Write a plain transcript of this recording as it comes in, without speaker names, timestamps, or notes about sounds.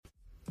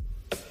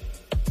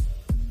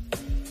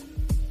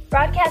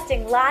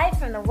Broadcasting live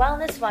from the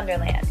Wellness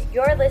Wonderland,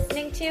 you're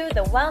listening to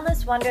the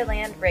Wellness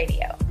Wonderland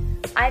Radio.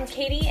 I'm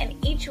Katie, and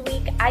each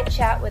week I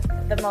chat with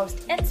the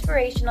most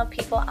inspirational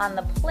people on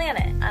the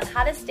planet on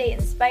how to stay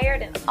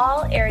inspired in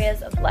all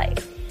areas of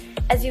life.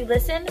 As you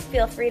listen,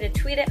 feel free to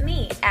tweet at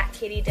me at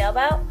Katie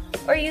Dalebout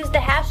or use the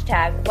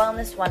hashtag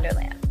Wellness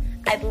Wonderland.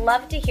 I'd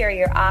love to hear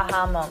your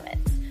aha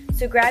moments.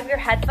 So grab your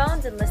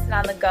headphones and listen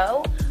on the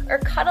go, or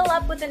cuddle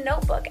up with a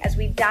notebook as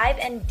we dive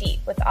in deep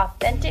with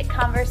authentic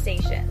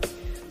conversations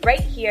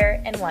right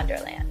here in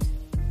Wonderland.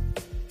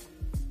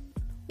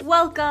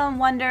 Welcome,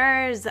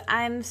 Wonders.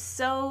 Can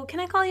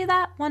I call you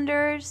that,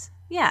 Wonders?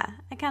 Yeah,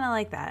 I kind of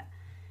like that.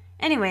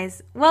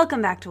 Anyways,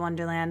 welcome back to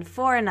Wonderland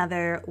for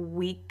another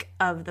week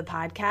of the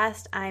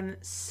podcast. I'm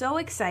so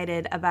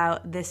excited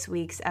about this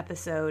week's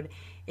episode.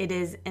 It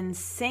is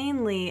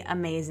insanely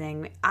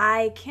amazing.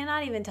 I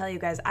cannot even tell you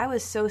guys, I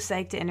was so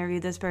psyched to interview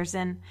this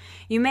person.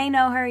 You may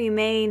know her, you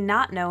may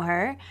not know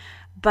her,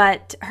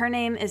 but her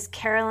name is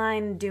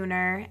Caroline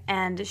Dooner,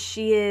 and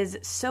she is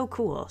so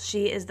cool.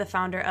 She is the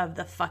founder of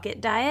the Fuck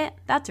It Diet.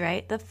 That's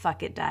right, the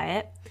Fuck It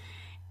Diet.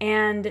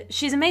 And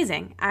she's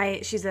amazing.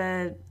 She's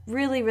a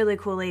really, really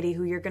cool lady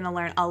who you're going to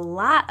learn a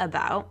lot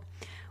about.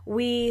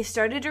 We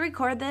started to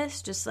record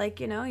this just like,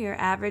 your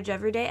average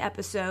everyday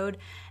episode.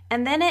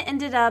 And then it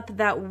ended up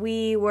that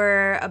we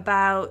were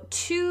about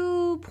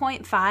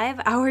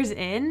 2.5 hours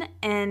in,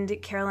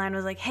 and Caroline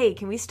was like, hey,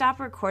 can we stop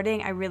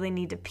recording? I really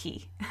need to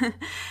pee.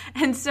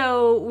 And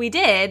so we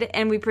did,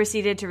 and we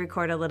proceeded to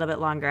record a little bit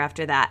longer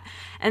after that.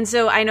 And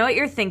so I know what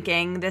you're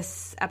thinking.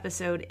 This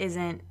episode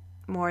isn't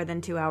more than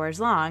 2 hours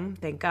long,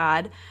 thank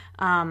God.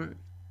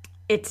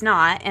 It's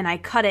not, and I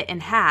cut it in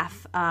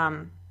half.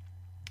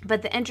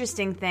 But the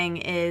interesting thing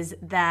is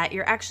that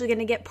you're actually going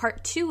to get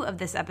part 2 of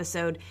this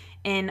episode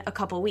in a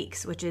couple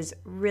weeks, which is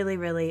really,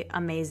 really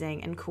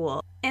amazing and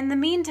cool. In the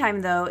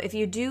meantime, though, if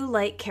you do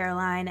like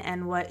Caroline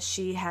and what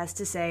she has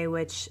to say,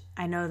 which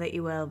I know that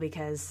you will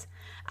because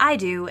I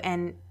do,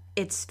 and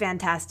it's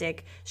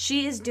fantastic,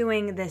 she is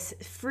doing this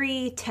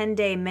free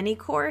 10-day mini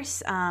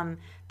course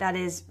that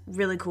is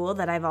really cool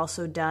that I've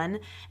also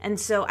done. And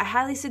so I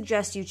highly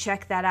suggest you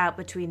check that out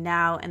between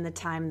now and the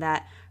time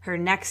that her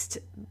next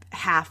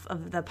half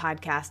of the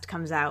podcast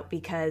comes out,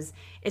 because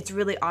it's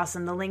really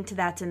awesome. The link to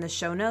that's in the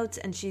show notes,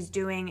 and she's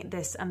doing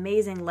this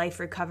amazing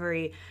life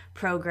recovery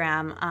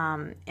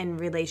program in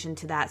relation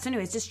to that. So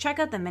anyways, just check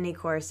out the mini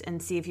course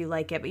and see if you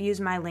like it, but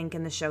use my link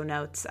in the show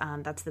notes.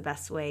 That's the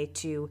best way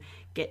to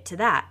get to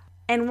that.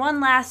 And one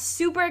last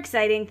super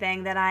exciting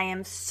thing that I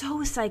am so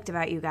psyched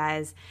about, you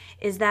guys,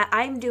 is that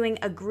I'm doing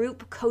a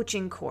group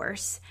coaching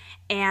course,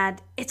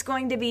 and it's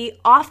going to be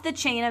off the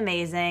chain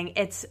amazing.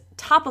 It's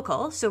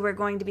topical, so we're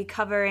going to be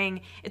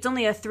covering, it's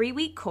only a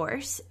 3-week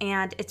course,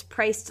 and it's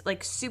priced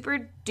like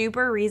super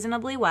duper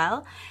reasonably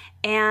well.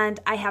 And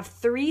I have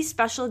 3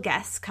 special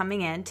guests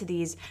coming in to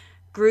these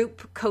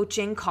group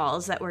coaching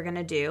calls that we're going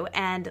to do.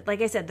 And like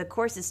I said, the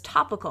course is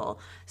topical.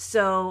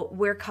 So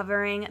we're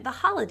covering the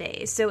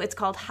holidays. So it's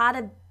called How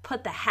to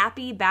Put the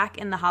Happy Back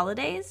in the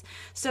Holidays.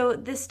 So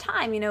this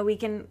time, we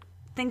can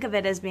think of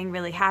it as being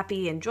really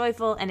happy and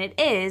joyful, and it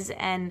is,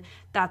 and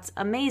that's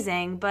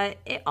amazing, but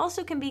it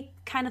also can be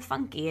kind of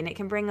funky, and it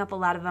can bring up a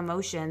lot of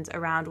emotions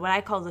around what I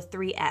call the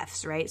 3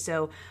 Fs, right?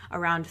 So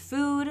around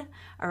food,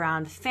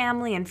 around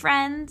family and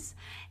friends,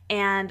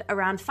 and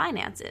around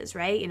finances,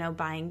 right?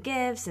 Buying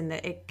gifts, and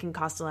it can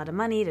cost a lot of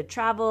money to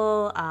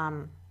travel,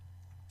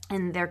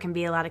 and there can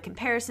be a lot of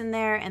comparison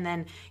there. And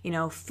then,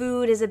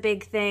 food is a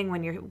big thing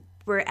when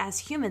we're as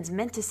humans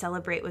meant to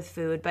celebrate with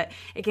food, but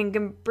it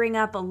can bring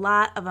up a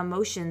lot of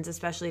emotions,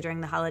 especially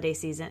during the holiday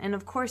season. And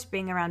of course,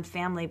 being around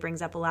family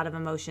brings up a lot of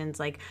emotions,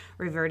 like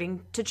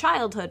reverting to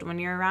childhood when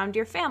you're around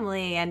your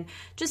family, and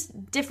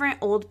just different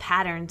old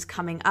patterns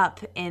coming up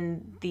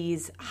in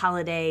these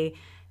holiday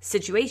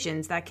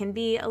situations that can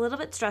be a little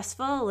bit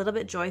stressful, a little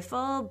bit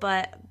joyful,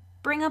 but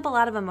bring up a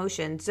lot of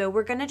emotion. So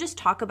we're going to just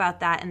talk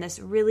about that in this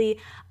really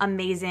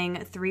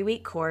amazing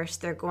 3-week course.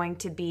 They're going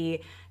to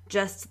be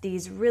just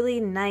these really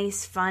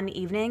nice, fun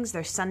evenings.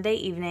 They're Sunday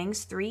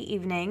evenings, 3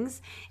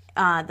 evenings.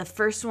 The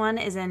first one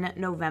is in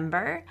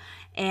November,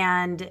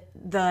 and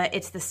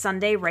it's the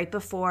Sunday right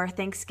before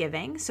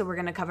Thanksgiving. So we're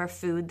going to cover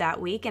food that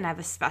week, and I have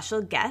a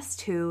special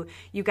guest who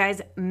you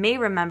guys may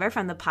remember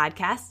from the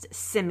podcast.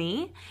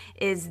 Simi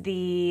is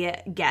the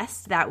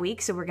guest that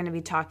week. So we're going to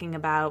be talking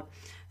about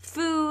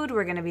food.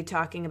 We're going to be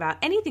talking about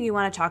anything you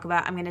want to talk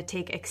about. I'm going to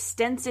take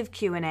extensive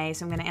Q&A,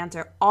 so I'm going to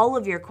answer all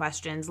of your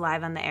questions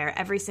live on the air,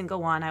 every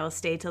single one. I will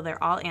stay till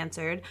they're all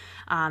answered,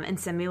 and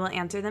Simi will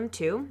answer them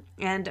too.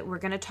 And we're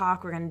going to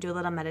talk. We're going to do a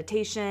little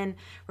meditation.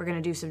 We're going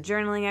to do some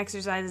journaling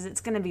exercises.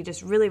 It's going to be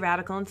just really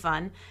radical and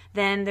fun.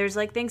 Then there's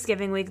like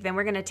Thanksgiving week. Then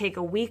we're going to take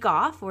a week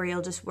off where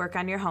you'll just work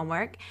on your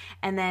homework.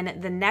 And then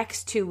the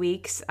next 2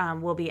 weeks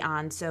will be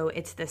on. So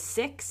it's the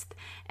 6th,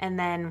 and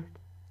then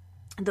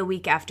the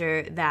week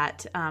after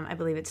that, I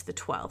believe it's the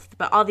 12th.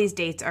 But all these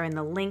dates are in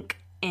the link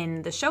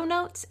in the show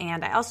notes,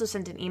 and I also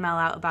sent an email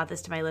out about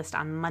this to my list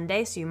on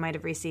Monday, so you might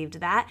have received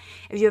that.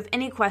 If you have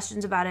any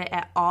questions about it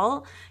at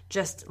all,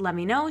 just let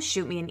me know.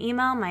 Shoot me an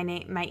email.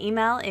 My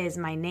email is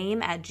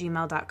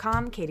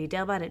myname@gmail.com,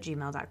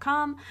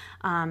 katiedalebott@gmail.com.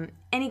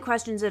 Any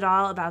questions at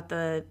all about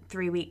the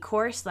 3-week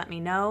course, let me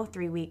know.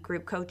 3-week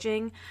group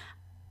coaching.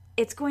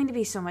 It's going to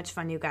be so much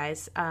fun, you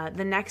guys.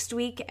 The next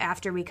week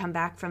after we come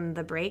back from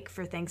the break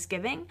for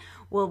Thanksgiving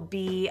will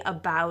be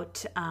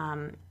about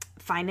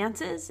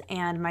finances,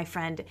 and my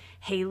friend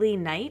Haley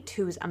Knight,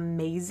 who's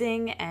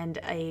amazing and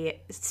a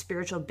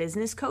spiritual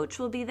business coach,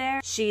 will be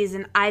there. She's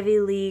an Ivy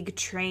League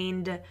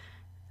trained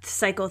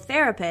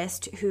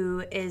psychotherapist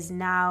who is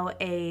now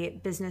a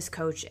business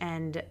coach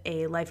and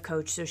a life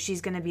coach. So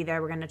she's going to be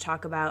there. We're going to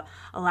talk about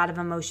a lot of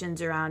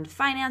emotions around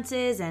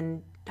finances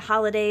and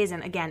holidays,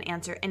 and again,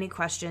 answer any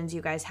questions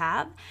you guys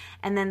have.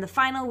 And then the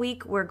final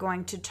week, we're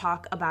going to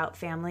talk about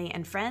family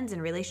and friends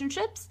and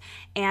relationships.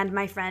 And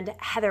my friend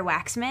Heather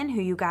Waxman, who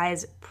you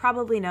guys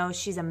probably know,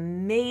 she's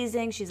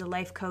amazing. She's a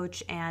life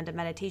coach and a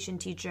meditation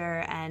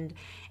teacher and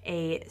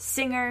a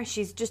singer.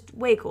 She's just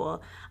way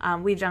cool.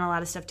 We've done a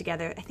lot of stuff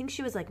together. I think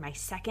she was like my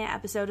second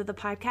episode of the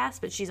podcast,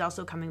 but she's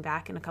also coming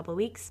back in a couple of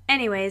weeks.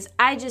 Anyways,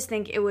 I just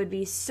think it would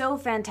be so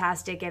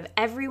fantastic if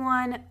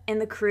everyone in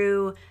the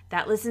crew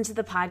that listened to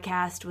the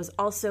podcast was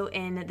also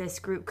in this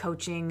group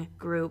coaching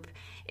group.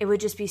 It would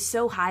just be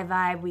so high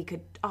vibe. We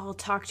could all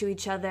talk to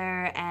each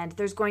other, and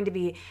there's going to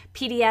be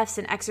PDFs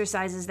and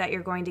exercises that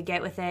you're going to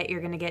get with it. You're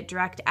going to get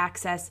direct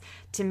access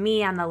to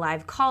me on the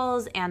live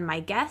calls and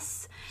my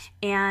guests,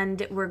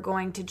 and we're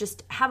going to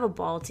just have a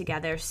ball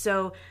together.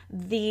 So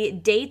the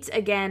dates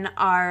again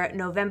are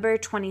November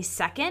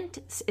 22nd.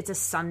 It's a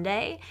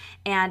Sunday,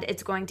 and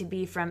it's going to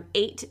be from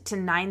 8 to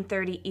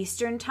 9:30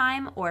 Eastern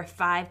time or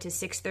 5 to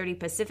 6:30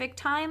 Pacific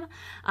time,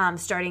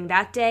 starting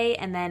that day,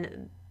 and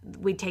then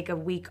we take a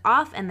week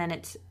off, and then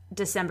it's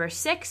December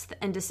 6th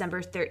and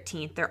December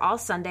 13th. They're all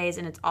Sundays,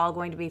 and it's all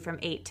going to be from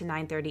 8 to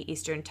 9:30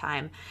 Eastern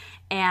time.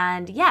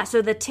 And yeah,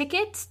 so the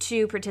tickets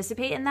to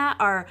participate in that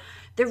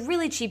they're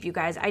really cheap, you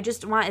guys. I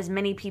just want as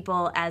many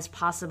people as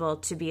possible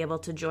to be able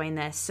to join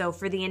this. So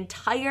for the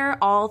entire,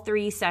 all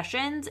 3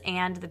 sessions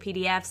and the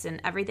PDFs and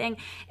everything,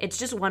 it's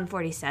just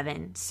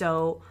 $147.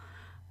 So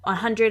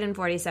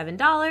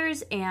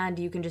 $147, and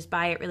you can just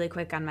buy it really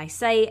quick on my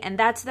site, and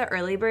that's the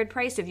early bird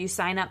price. So if you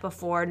sign up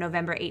before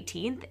November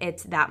 18th,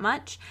 it's that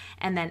much,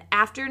 and then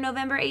after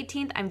November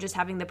 18th, I'm just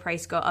having the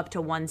price go up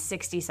to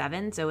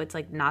 $167, so it's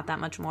like not that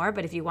much more.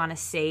 But if you want to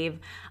save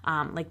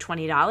like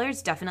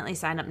 $20, definitely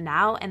sign up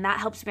now, and that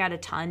helps me out a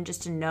ton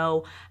just to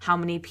know how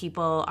many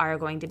people are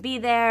going to be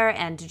there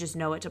and to just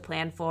know what to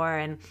plan for.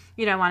 And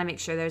I want to make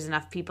sure there's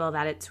enough people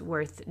that it's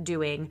worth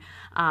doing.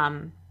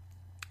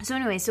 So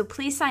anyway, so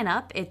please sign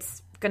up.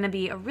 It's going to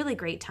be a really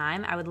great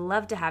time. I would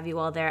love to have you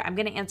all there. I'm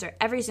going to answer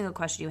every single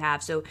question you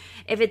have. So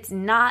if it's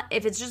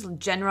just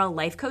general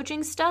life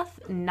coaching stuff,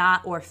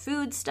 or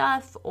food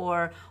stuff,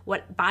 or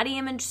what body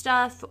image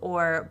stuff,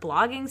 or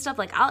blogging stuff,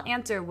 like I'll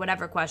answer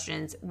whatever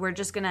questions. We're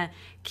just going to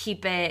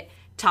keep it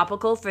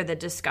topical for the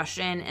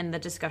discussion, and the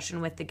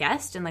discussion with the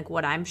guest, and like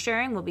what I'm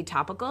sharing will be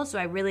topical. So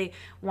I really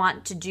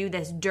want to do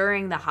this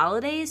during the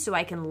holidays so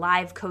I can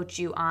live coach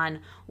you on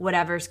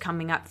whatever's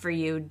coming up for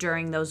you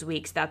during those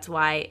weeks. That's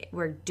why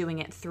we're doing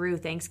it through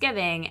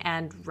Thanksgiving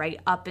and right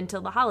up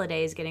until the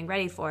holidays, getting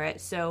ready for it.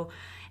 So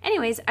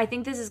anyways, I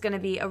think this is going to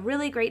be a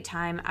really great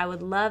time. I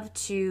would love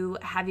to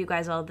have you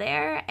guys all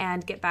there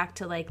and get back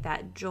to like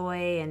that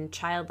joy and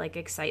childlike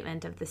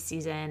excitement of the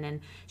season, and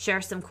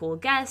share some cool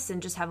guests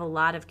and just have a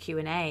lot of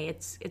Q&A.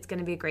 It's going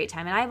to be a great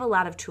time, and I have a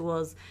lot of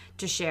tools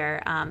to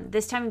share.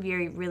 This time of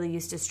year really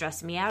used to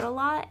stress me out a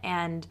lot,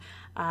 and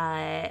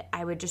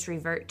I would just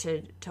revert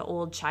to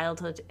old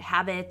childhood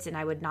habits, and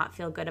I would not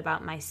feel good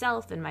about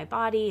myself and my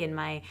body, and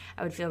I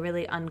would feel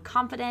really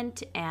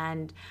unconfident,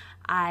 and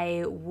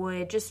I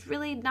would just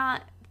really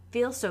not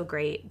feel so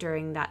great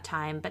during that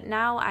time. But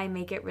now I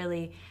make it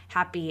really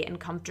happy and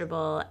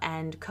comfortable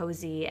and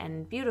cozy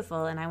and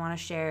beautiful, and I want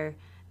to share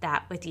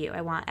that with you.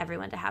 I want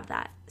everyone to have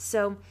that.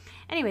 So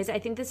anyways, I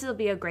think this will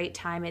be a great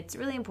time. It's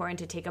really important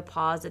to take a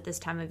pause at this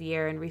time of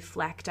year and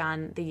reflect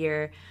on the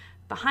year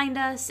behind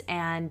us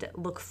and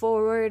look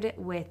forward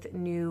with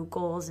new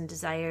goals and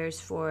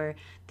desires for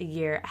the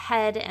year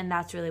ahead. And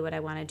that's really what I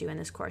want to do in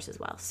this course as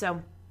well.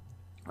 So,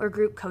 or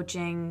group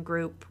coaching,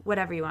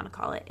 whatever you want to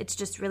call it. It's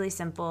just really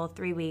simple,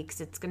 3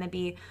 weeks. It's going to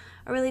be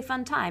a really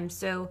fun time.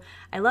 So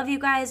I love you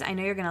guys. I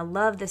know you're going to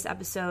love this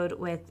episode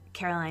with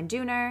Caroline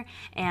Dooner,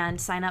 and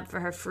sign up for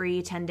her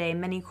free 10-day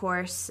mini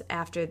course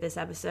after this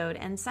episode,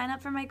 and sign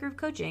up for my group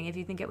coaching if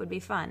you think it would be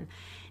fun.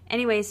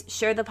 Anyways,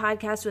 share the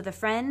podcast with a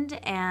friend,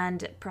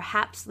 and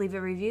perhaps leave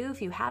a review if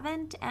you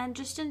haven't, and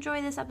just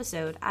enjoy this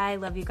episode. I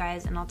love you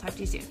guys, and I'll talk to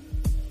you soon.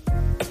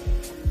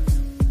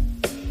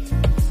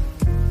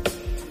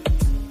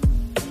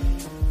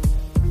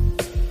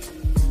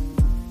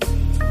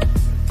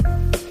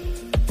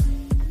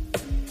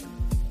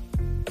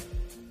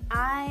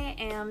 I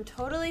am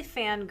totally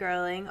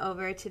fangirling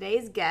over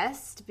today's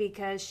guest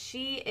because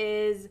she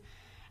is,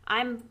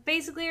 I'm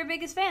basically her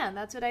biggest fan.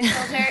 That's what I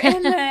told her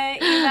in the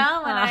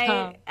email when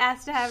I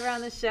asked to have her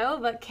on the show.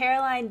 But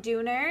Caroline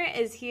Dooner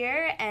is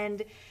here,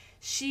 and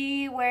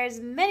she wears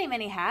many,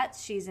 many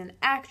hats. She's an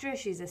actress,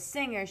 she's a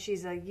singer,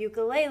 she's a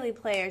ukulele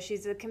player,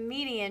 she's a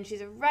comedian,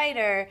 she's a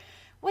writer.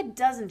 What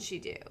doesn't she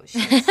do?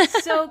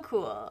 She's so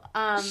cool.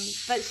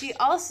 But she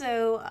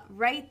also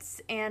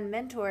writes and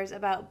mentors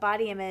about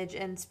body image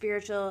and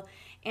spiritual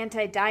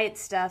anti-diet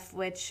stuff,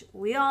 which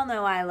we all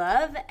know I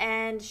love.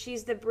 And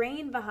she's the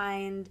brain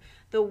behind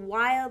the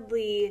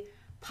wildly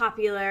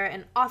popular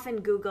and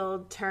often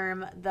Googled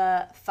term,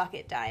 the Fuck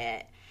It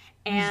diet.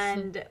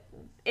 And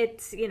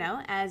it's,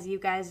 as you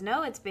guys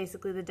know, it's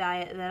basically the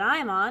diet that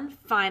I'm on,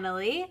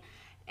 finally.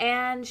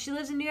 And she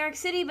lives in New York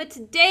City, but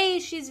today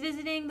she's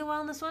visiting the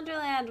Wellness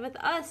Wonderland with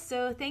us.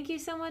 So thank you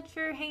so much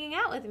for hanging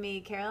out with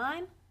me,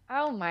 Caroline.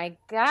 Oh my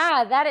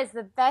God, that is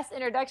the best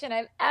introduction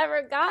I've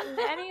ever gotten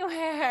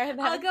anywhere.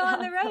 I'll go on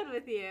the road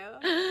with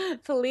you.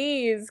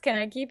 Please, can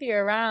I keep you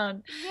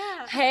around?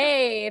 Yeah.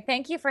 Hey,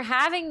 thank you for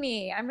having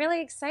me. I'm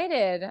really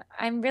excited.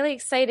 I'm really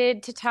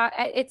excited to talk.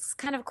 It's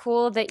kind of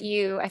cool that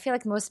I feel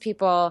like most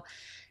people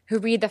who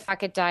read the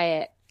Fuck It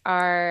Diet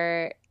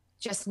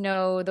just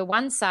know the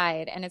one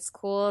side, and it's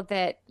cool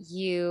that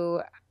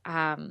you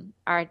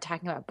are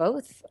talking about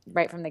both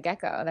right from the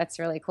get-go. That's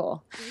really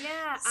cool.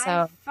 Yeah, so,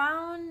 I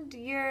found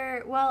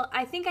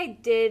I think I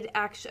did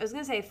actually, I was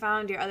going to say I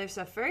found your other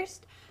stuff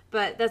first,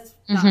 but that's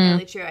not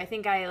really true. I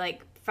think I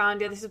found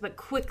your other stuff, but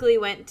quickly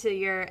went to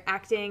your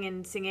acting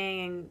and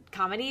singing and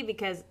comedy,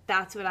 because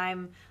that's what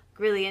I'm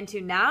really into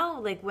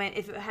now.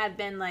 If it had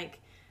been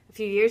a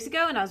few years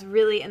ago and I was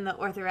really in the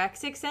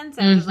orthorexic sense,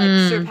 I would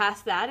have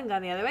surpassed that and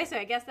gone the other way. So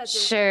I guess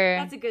that's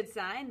a good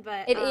sign.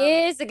 But it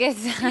is a good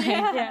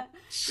sign.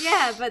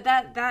 Yeah, but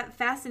that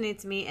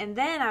fascinates me. And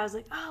then I was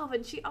like, oh,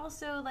 but she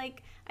also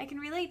I can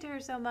relate to her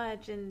so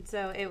much, and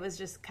so it was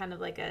just kind of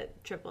like a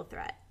triple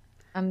threat.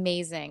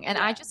 Amazing. And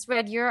I just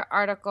read your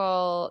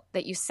article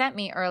that you sent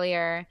me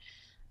earlier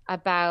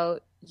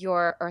about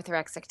your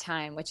orthorexic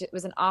time, which it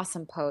was an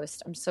awesome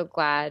post. I'm so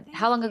glad.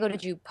 How long ago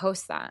did you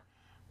post that?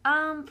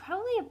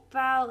 Probably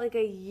about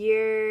a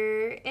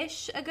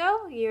year-ish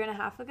ago, year and a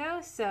half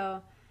ago.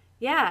 So,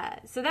 yeah.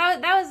 So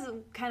that was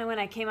kind of when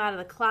I came out of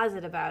the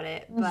closet about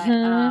it. But,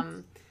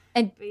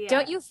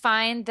 don't you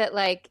find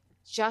that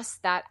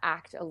just that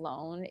act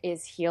alone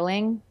is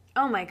healing?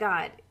 Oh my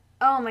God.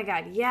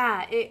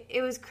 Yeah.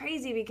 It was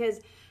crazy because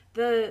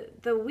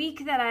the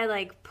week that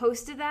I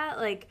posted that,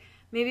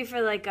 maybe for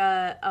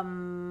a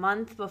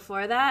month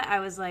before that, I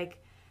was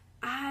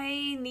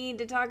I need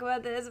to talk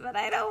about this, but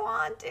I don't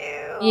want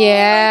to.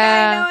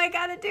 Yeah. I know I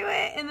gotta do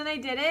it. And then I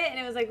did it, and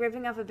it was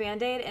ripping off a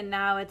Band-Aid, and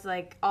now it's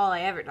all I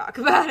ever talk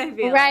about, I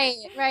feel right.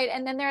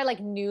 And then there are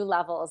new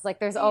levels.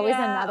 There's always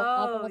another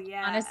level of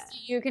honesty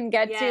you can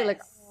get to.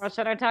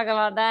 Should I talk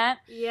about that?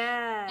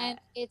 Yeah. And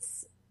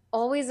it's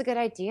always a good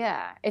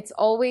idea. It's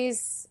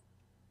always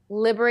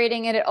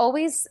liberating, and it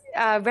always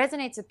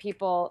resonates with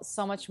people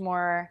so much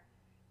more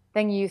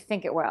than you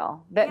think it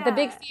will. The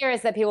big fear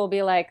is that people will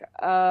be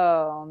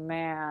oh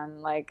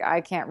man,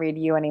 I can't read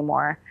you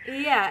anymore.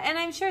 Yeah, and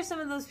I'm sure some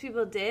of those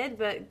people did,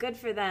 but good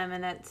for them,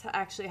 and that's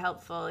actually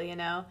helpful,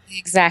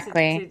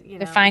 Exactly.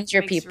 To find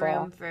your people.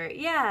 Room for,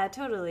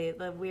 totally.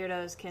 The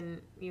weirdos can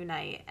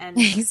unite, and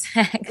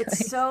exactly.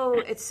 It's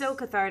so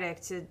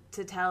cathartic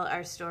to tell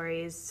our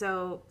stories.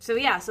 So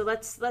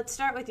let's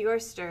start with your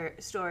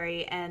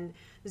story and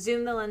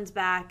zoom the lens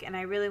back, and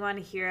I really want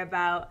to hear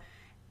about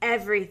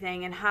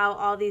everything and how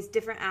all these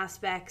different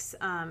aspects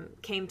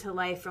came to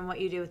life, from what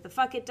you do with the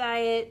Fuck It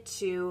diet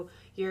to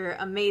your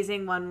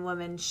amazing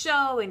one-woman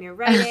show and your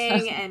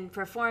writing and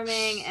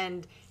performing,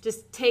 and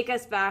just take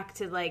us back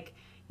to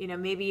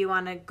maybe you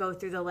want to go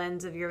through the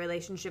lens of your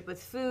relationship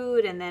with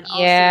food, and then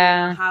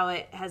also how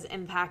it has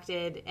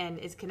impacted and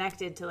is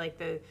connected to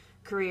the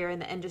career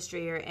and the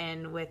industry you're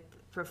in with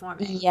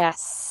performing.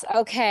 Yes.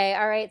 Okay.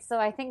 All right. So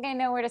I think I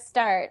know where to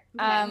start.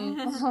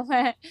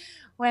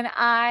 When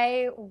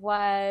I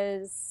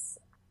was,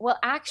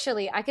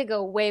 actually, I could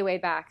go way, way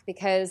back,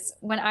 because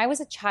when I was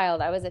a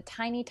child, I was a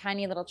tiny,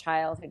 tiny little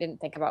child who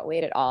didn't think about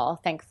weight at all.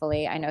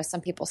 Thankfully, I know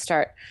some people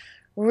start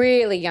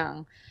really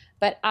young,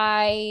 but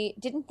I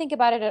didn't think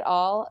about it at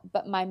all.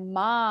 But my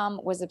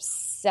mom was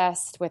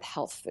obsessed with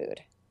health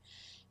food.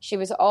 She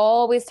was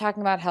always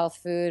talking about health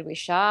food. We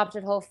shopped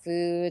at Whole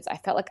Foods. I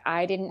felt like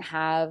I didn't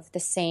have the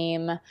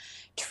same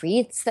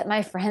treats that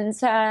my friends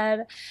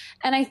had.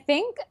 And I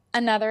think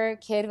another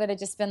kid would have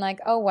just been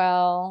oh,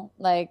 well,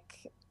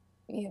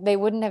 they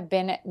wouldn't have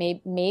been,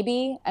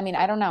 maybe, I mean,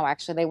 I don't know,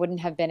 actually, they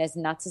wouldn't have been as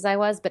nuts as I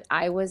was, but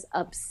I was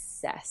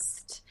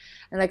obsessed.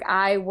 And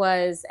I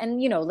was, and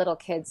little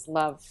kids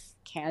love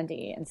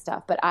candy and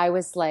stuff, but I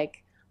was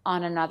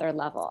on another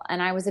level.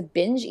 And I was a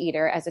binge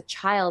eater as a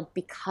child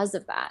because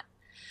of that.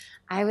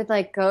 I would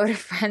go to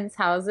friends'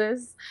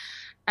 houses,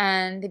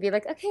 and they'd be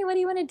okay, what do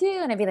you want to do?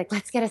 And I'd be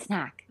let's get a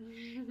snack.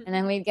 And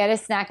then we'd get a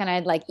snack, and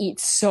I'd eat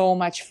so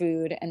much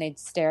food, and they'd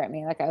stare at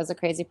me like I was a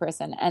crazy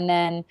person. And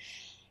then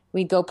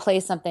we'd go play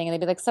something, and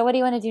they'd be so what do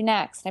you want to do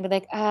next? And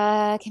I'd be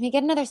can we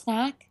get another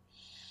snack?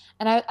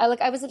 And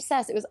I was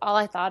obsessed. It was all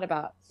I thought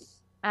about.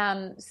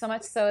 So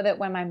much so that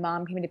when my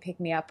mom came to pick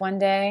me up one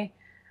day,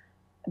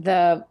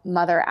 the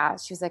mother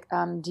asked, she was like,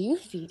 do you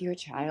feed your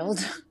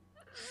child?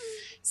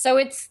 So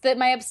it's that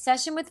my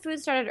obsession with food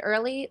started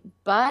early,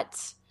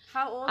 but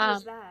How old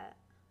was that?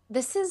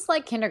 this is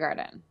like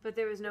kindergarten. But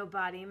there was no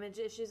body image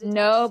issues attached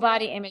No to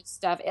body it? image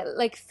stuff.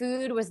 Like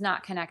food was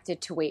not connected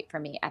to weight for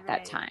me at that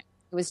Right. time.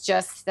 It was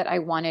just that I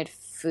wanted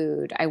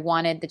food. I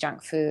wanted the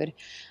junk food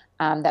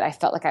that I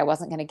felt like I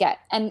wasn't going to get.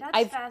 And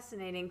That's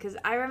fascinating because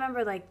I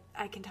remember, like,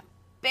 I can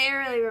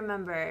barely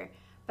remember,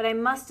 but I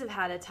must have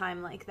had a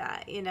time like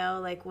that, you know,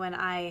 like when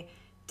I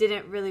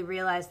didn't really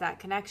realize that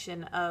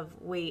connection of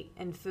weight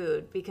and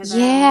food because I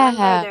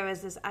remember there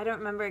was this, I don't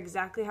remember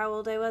exactly how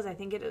old I was. I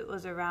think it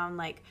was around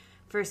like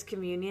first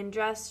communion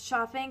dress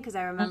shopping because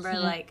I remember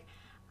like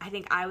I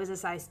think I was a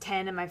size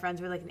 10 and my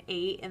friends were like an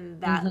 8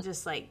 and that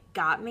just like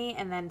got me,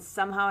 and then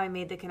somehow I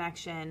made the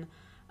connection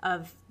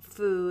of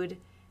food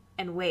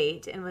and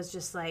weight and was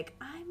just like,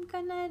 I'm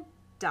gonna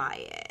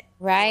diet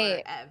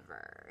right,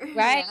 forever.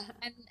 right.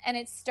 Yeah. And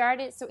it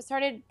started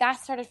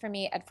for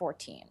me at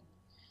 14,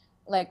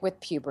 like with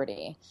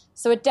puberty.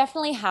 So it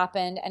definitely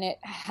happened, and it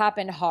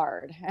happened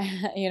hard,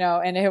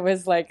 and it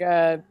was like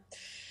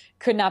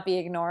could not be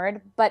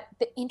ignored. But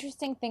the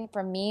interesting thing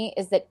for me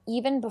is that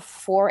even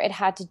before it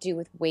had to do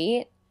with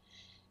weight,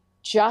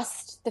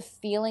 just the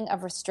feeling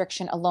of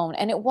restriction alone,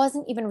 and it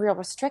wasn't even real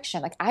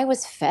restriction. Like I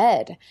was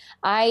fed.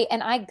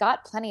 I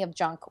got plenty of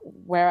junk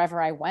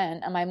wherever I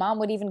went, and my mom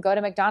would even go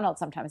to McDonald's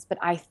sometimes, but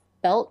I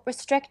felt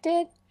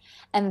restricted.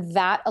 And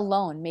that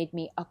alone made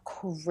me a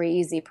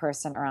crazy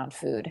person around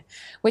food,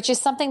 which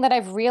is something that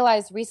I've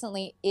realized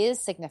recently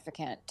is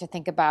significant to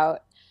think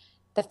about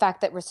the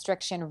fact that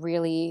restriction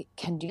really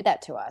can do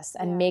that to us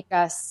and make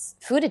us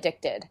food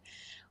addicted.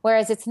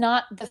 Whereas it's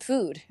not the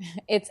food,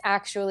 it's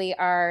actually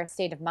our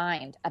state of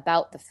mind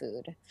about the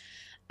food.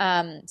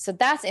 So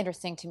that's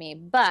interesting to me.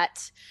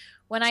 But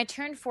when I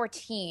turned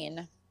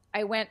 14,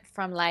 I went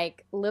from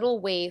like little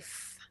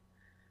waif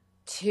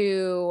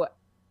to,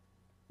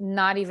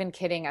 not even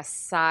kidding, a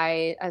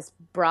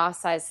bra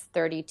size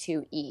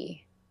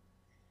 32E.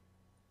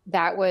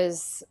 That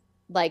was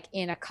like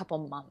in a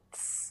couple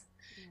months.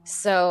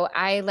 So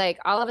I like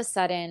all of a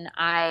sudden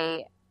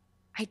I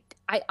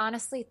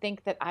honestly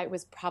think that I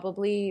was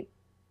probably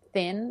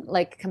thin,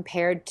 like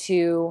compared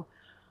to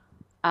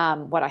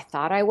what I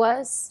thought I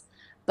was,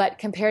 but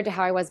compared to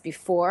how I was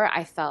before,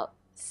 I felt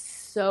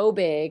so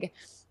big.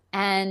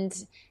 And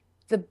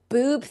the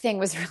boob thing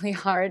was really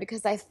hard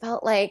because I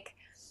felt like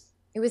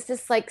it was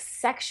this like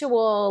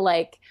sexual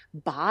like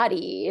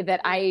body that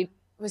I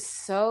was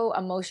so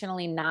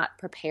emotionally not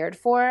prepared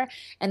for,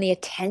 and the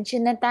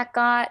attention that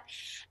got.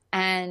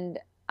 And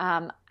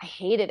I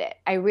hated it.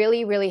 I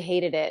really, really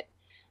hated it.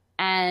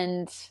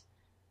 And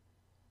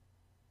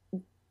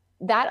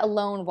that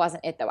alone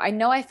wasn't it, though. I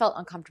know I felt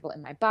uncomfortable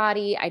in my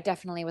body. I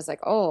definitely was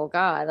like, oh,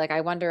 God, like I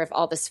wonder if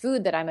all this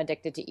food that I'm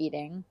addicted to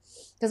eating,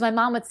 because my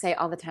mom would say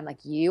all the time,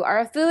 like, you are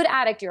a food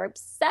addict. You're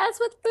obsessed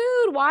with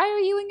food. Why are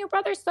you and your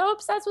brother so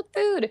obsessed with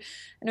food?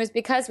 And it was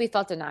because we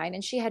felt denied,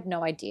 and she had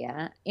no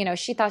idea.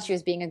 She thought she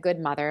was being a good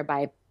mother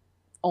by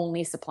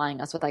only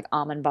supplying us with like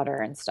almond butter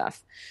and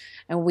stuff.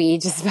 And we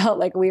just felt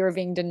like we were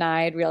being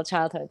denied real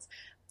childhoods.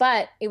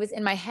 But it was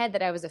in my head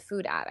that I was a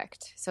food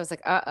addict. So I was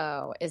like,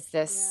 uh-oh, is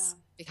this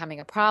becoming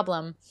a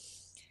problem?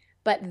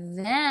 But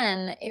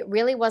then it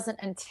really wasn't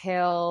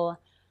until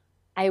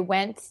I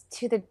went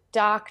to the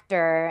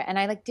doctor and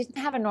I like didn't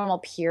have a normal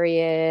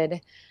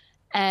period.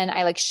 And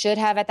I like should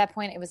have at that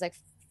point. It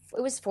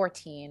was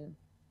 14.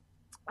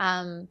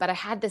 But I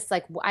had this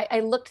like,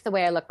 I looked the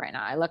way I look right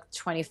now. I looked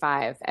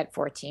 25 at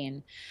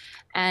 14.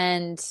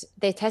 And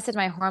they tested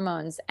my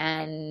hormones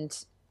and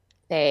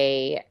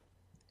they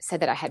said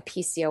that I had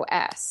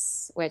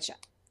PCOS, which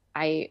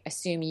I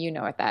assume you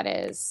know what that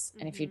is.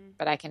 And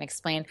but I can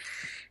explain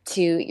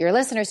to your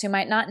listeners who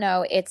might not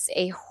know, it's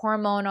a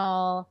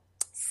hormonal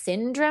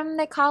syndrome,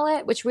 they call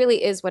it, which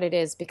really is what it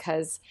is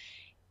because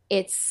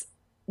it's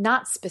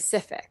not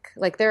specific.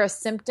 Like there are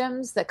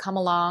symptoms that come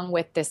along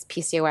with this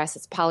PCOS,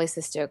 it's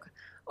polycystic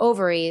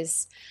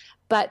ovaries,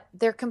 but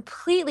they're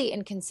completely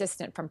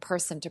inconsistent from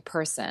person to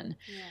person.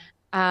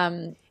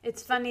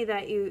 It's funny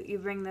that you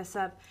bring this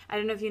up. I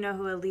don't know if you know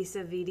who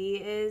Elisa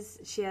Vitti is.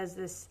 She has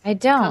this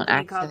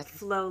company called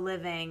Flow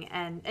Living.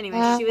 And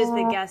anyway, she was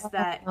the guest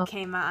that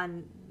came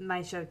on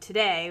my show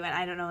today. And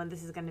I don't know when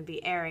this is going to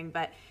be airing,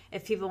 but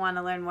if people want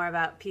to learn more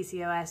about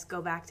PCOS,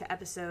 go back to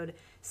episode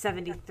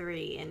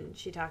 73 and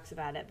she talks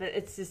about it. But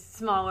it's just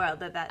small world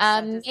that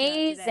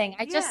amazing.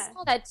 I just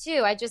saw that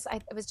too. I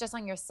was just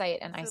on your site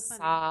and I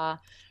saw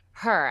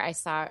her. I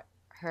saw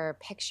her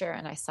picture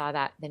and I saw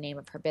that the name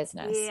of her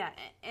business. Yeah.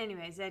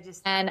 Anyways,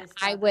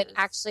 I would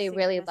actually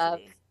really love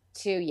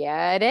to.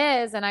 Yeah, it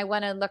is, and I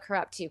want to look her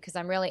up too because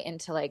I'm really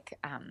into like,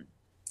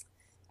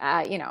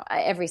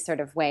 every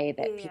sort of way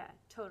that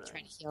people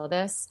trying to heal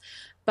this.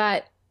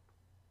 But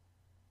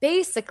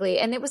basically,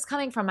 and it was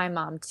coming from my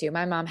mom too.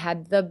 My mom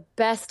had the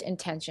best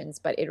intentions,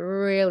 but it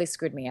really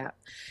screwed me up.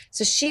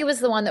 So she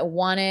was the one that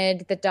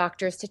wanted the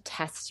doctors to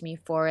test me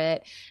for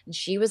it. And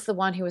she was the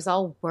one who was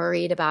all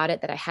worried about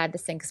it, that I had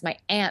this thing. Because my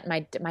aunt,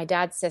 my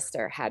dad's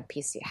sister has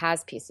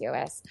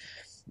PCOS.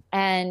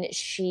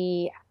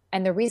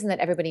 And the reason that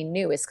everybody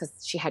knew is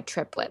because she had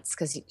triplets,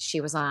 because she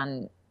was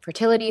on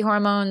fertility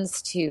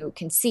hormones to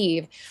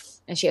conceive,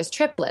 and she has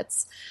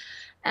triplets.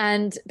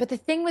 But the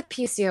thing with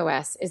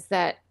PCOS is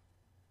that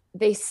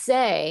they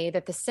say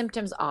that the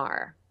symptoms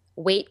are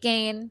weight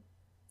gain,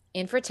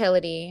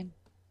 infertility,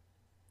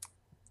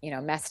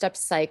 messed up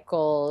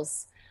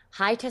cycles,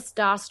 high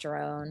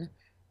testosterone,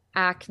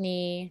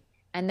 acne,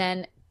 and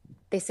then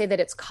they say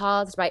that it's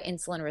caused by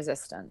insulin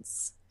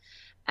resistance,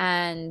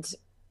 and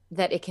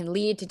that it can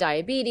lead to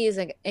diabetes,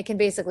 and it can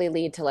basically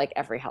lead to like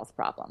every health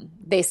problem,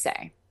 they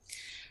say.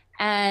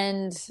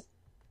 And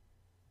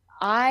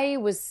I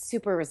was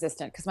super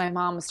resistant because my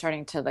mom was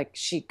starting to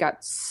she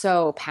got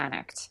so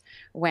panicked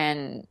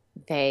when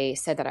they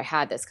said that I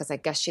had this, because I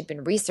guess she'd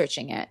been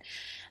researching it.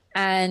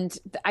 And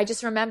I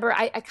just remember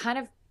I kind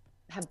of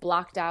have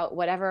blocked out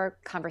whatever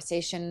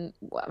conversation.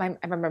 I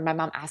remember my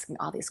mom asking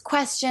all these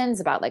questions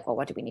about well,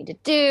 what do we need to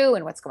do,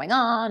 and what's going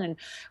on, and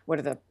what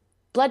are the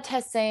blood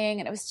tests saying?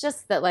 And it was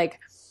just that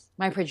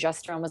my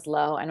progesterone was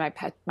low and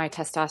my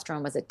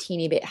testosterone was a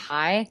teeny bit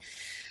high.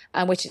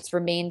 Which it's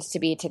remained to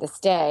be to this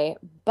day.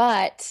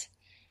 But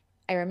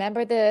I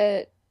remember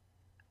the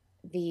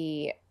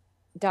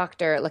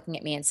doctor looking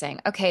at me and saying,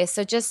 "Okay,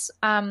 so just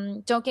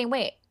don't gain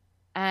weight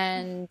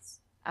and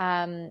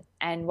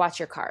watch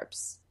your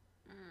carbs."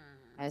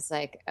 I was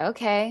like,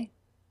 "Okay,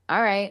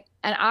 all right."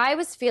 And I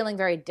was feeling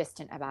very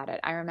distant about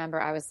it. I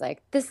remember I was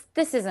like, "This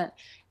isn't.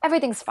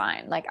 Everything's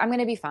fine. I'm going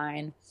to be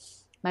fine."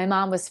 My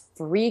mom was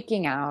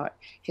freaking out.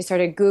 She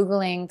started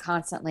Googling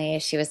constantly.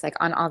 She was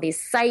on all these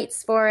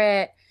sites for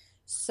it.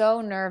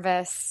 So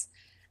nervous.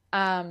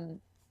 And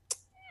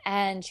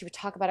she would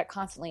talk about it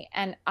constantly.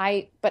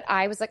 But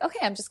I was like, okay,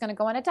 I'm just going to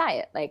go on a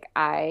diet.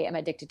 I am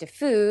addicted to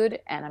food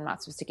and I'm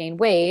not supposed to gain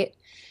weight.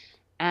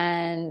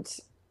 And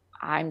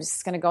I'm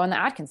just going to go on the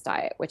Atkins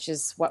diet, which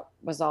is what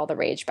was all the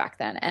rage back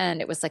then. And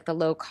it was the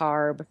low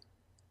carb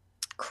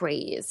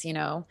craze,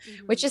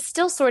 which is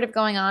still sort of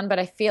going on. But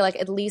I feel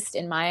at least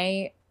in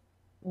my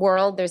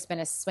world, there's been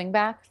a swing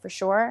back for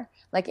sure.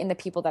 In the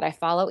people that I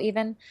follow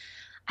even.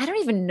 I don't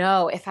even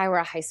know if I were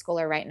a high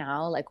schooler right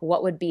now,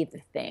 what would be the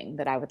thing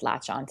that I would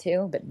latch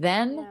onto. But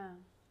then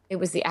it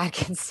was the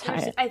Atkins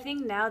diet. I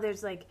think now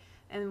there's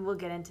and we'll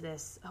get into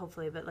this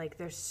hopefully, but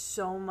there's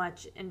so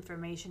much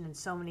information and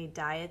so many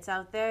diets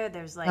out there.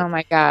 There's oh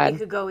my God. It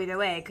could go either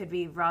way. It could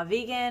be raw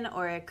vegan,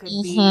 or it could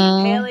be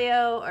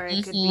paleo, or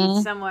it could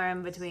be somewhere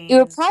in between. It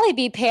would probably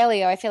be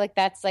paleo. I feel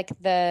that's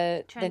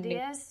the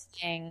trendiest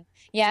thing.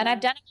 Yeah, and I've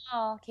done them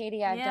all,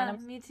 Katie. I've done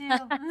them. Me too.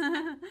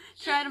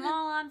 Tried them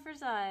all on for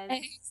size.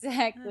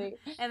 Exactly.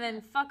 And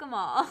then fuck them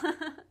all.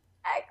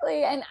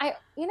 Exactly. And I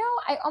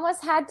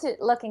almost had to,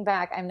 looking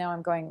back, I know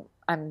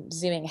I'm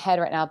zooming ahead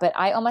right now, but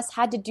I almost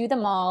had to do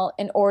them all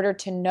in order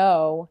to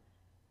know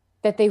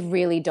that they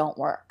really don't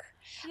work.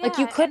 Yeah,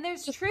 you could, and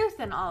there's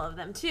truth in all of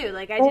them too.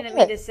 I didn't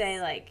mean to say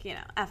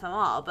F them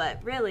all,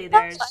 but really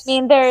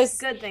there's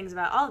good things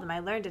about all of them. I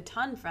learned a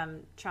ton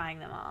from trying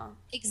them all.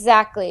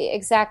 Exactly.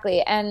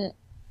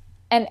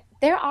 And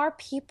there are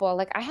people,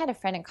 I had a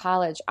friend in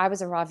college. I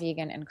was a raw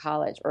vegan in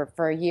college, or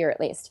for a year at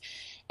least.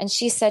 And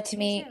she said to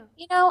me,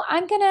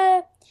 I'm going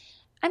to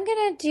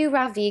do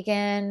raw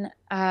vegan.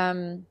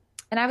 And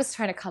I was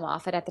trying to come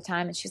off it at the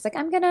time. And she was like,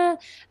 I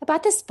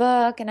bought this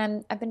book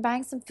and I've been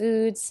buying some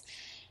foods.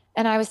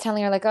 And I was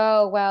telling her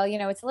oh, well,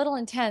 it's a little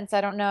intense.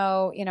 I don't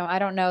know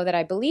that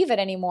I believe it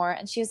anymore.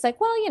 And she was like,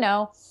 well,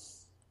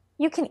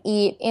 you can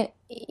eat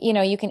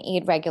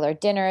regular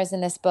dinners in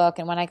this book.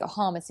 And when I go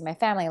home and see my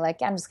family,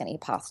 I'm just going to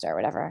eat pasta or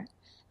whatever.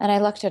 And I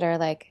looked at her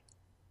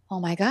oh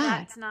my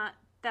God.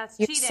 That's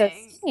you're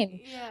cheating. So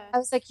yeah. I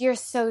was like,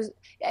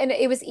 and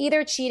it was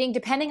either cheating,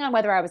 depending on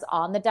whether I was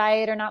on the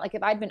diet or not.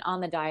 If I'd been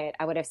on the diet,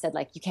 I would have said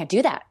you can't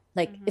do that.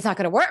 It's not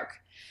going to work.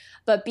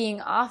 But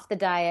being off the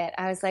diet,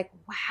 I was like,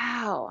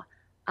 wow,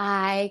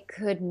 I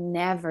could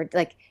never,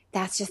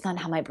 that's just not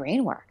how my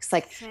brain works.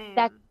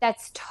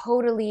 That's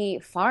totally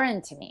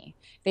foreign to me.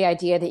 The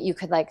idea that you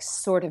could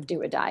sort of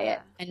do a diet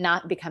and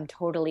not become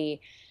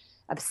totally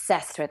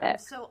obsessed with it.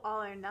 So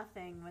all or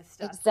nothing with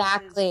stuff.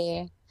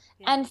 Exactly.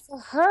 And for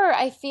her,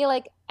 I feel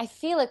like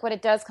what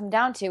it does come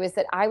down to is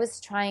that I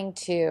was trying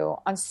to,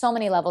 on so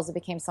many levels, it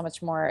became so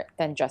much more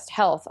than just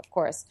health, of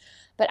course,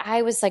 but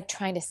I was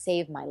trying to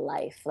save my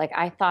life.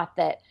 I thought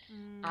that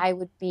I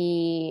would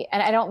be,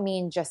 and I don't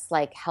mean just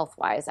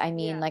health-wise. I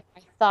mean, I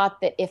thought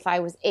that if I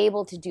was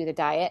able to do the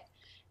diet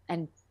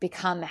and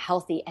become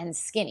healthy and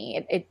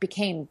skinny, it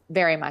became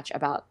very much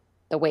about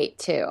the weight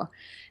too,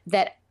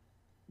 that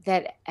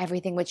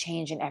everything would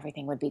change and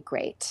everything would be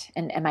great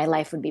and my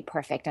life would be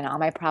perfect and all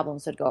my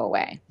problems would go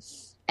away.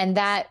 And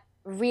that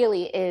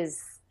really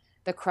is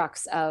the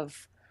crux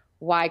of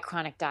why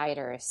chronic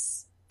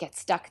dieters get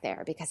stuck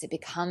there, because it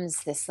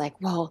becomes this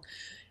well,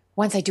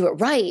 once I do it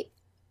right,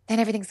 then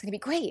everything's going to be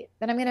great.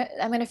 Then I'm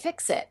going to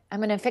fix it. I'm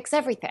going to fix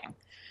everything.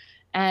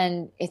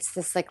 And it's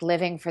this like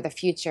living for the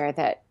future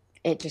that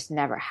it just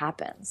never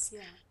happens.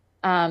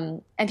 Yeah.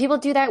 And people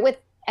do that with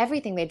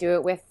everything. They do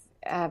it with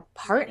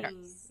partners.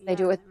 Money, They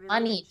do it yeah, with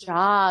money, relationships.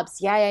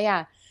 jobs. Yeah, yeah,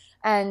 yeah.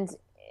 And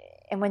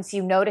once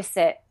you notice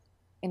it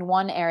in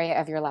one area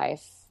of your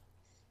life,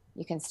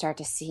 you can start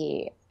to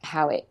see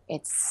how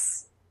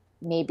it's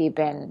maybe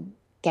been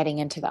getting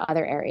into the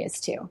other areas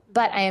too.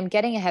 But I am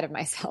getting ahead of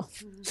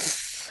myself.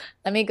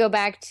 Let me go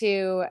back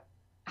to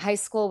high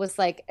school was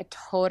like a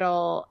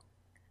total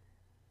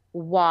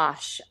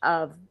wash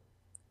of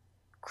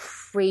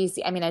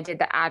crazy. I mean, I did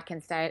the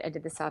Atkins diet, I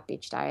did the South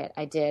Beach diet,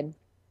 I did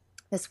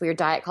this weird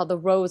diet called the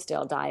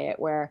Rosedale diet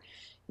where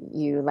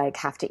you like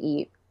have to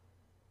eat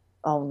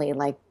only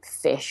like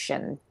fish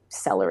and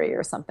celery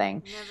or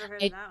something. Never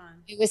heard of that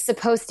one. It was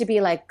supposed to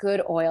be like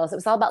good oils. It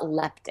was all about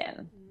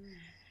leptin.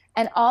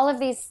 And all of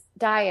these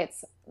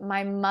diets,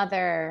 my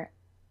mother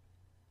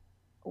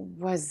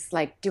was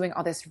like doing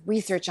all this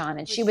research on,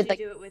 and she would like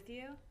do it with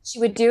you? she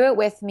would do it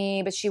with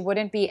me, but she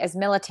wouldn't be as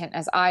militant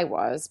as I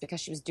was because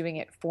she was doing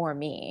it for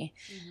me.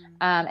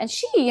 And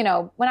she,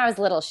 when I was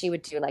little, she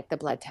would do like the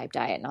blood type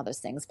diet and all those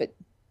things. But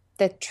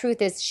the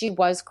truth is she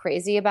was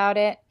crazy about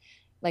it,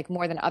 like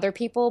more than other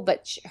people.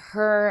 But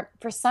for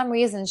some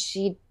reason,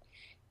 she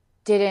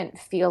didn't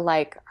feel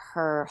like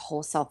her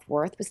whole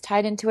self-worth was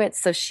tied into it.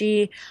 So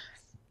she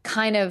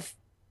kind of,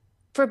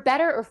 for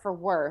better or for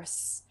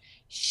worse,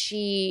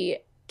 she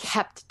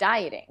kept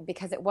dieting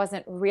because it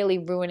wasn't really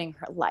ruining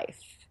her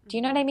life. Do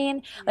you know what I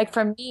mean? Yeah. Like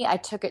for me, I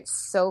took it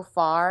so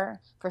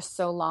far for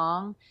so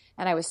long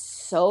and I was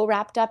so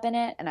wrapped up in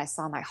it and I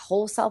saw my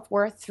whole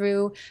self-worth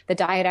through the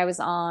diet I was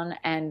on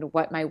and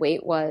what my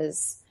weight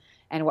was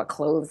and what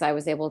clothes I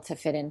was able to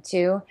fit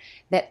into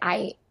that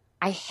I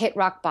hit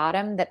rock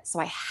bottom so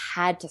I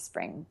had to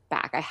spring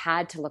back. I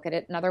had to look at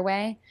it another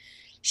way.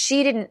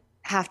 She didn't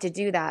have to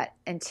do that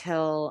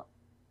until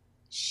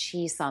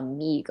she saw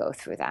me go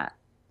through that.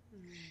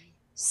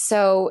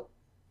 So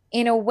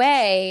in a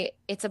way,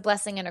 it's a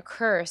blessing and a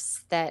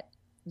curse that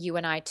you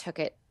and I took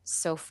it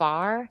so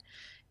far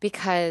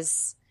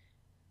because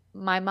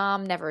my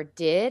mom never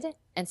did.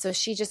 And so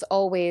she just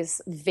always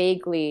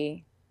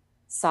vaguely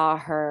saw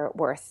her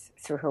worth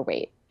through her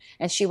weight.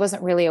 And she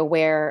wasn't really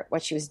aware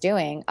what she was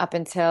doing up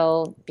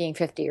until being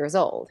 50 years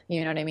old.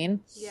 You know what I mean?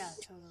 Yeah,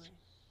 totally.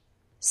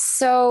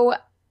 So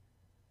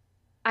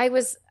I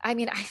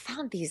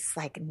found these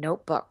like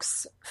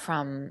notebooks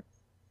from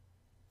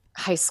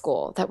high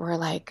school that were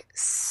like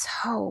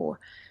so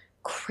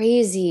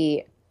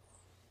crazy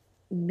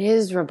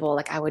miserable.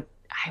 Like I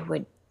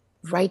would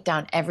write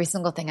down every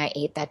single thing I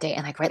ate that day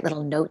and like write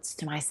little notes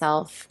to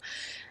myself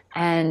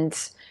and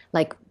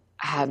like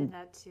I did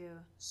that too.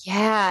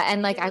 Yeah,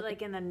 and like I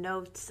like in the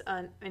notes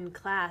in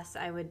class,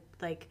 I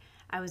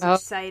was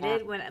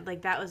excited when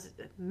like that was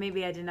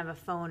maybe I didn't have a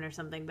phone or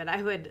something, but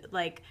I would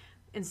like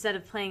instead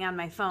of playing on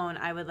my phone,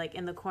 I would like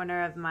in the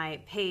corner of my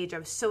page, I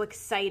was so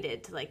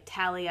excited to like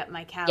tally up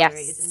my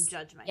calories and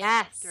judge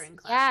myself during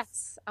class.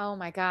 Yes. Oh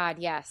my God.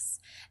 Yes.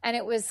 And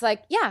it was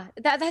like, yeah,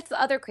 that's the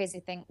other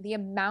crazy thing. The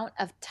amount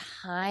of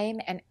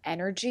time and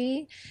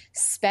energy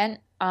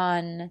spent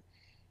on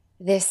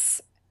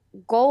this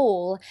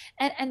goal.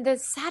 And the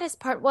saddest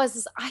part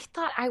is I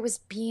thought I was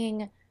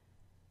being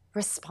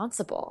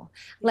responsible.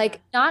 Yeah. Like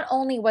not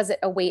only was it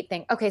a weight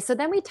thing. Okay. So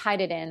then we tied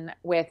it in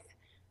with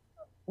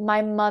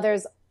my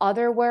mother's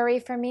other worry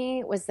for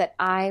me was that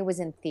I was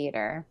in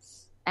theater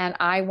and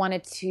I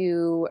wanted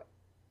to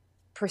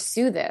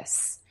pursue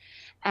this.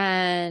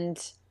 And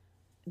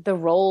the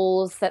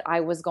roles that I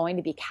was going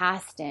to be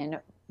cast in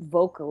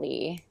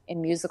vocally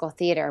in musical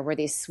theater were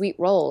these sweet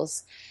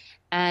roles.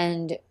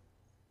 And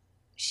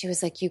she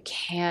was like, you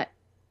can't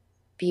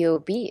be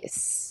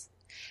obese.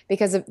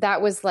 Because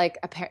that was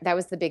that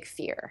was the big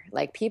fear.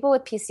 Like people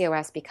with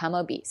PCOS become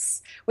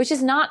obese, which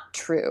is not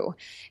true.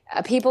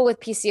 People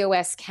with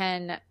PCOS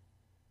can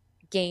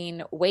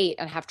gain weight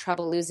and have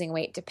trouble losing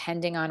weight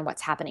depending on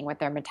what's happening with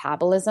their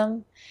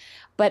metabolism.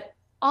 But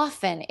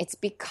often it's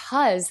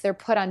because they're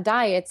put on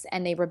diets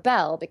and they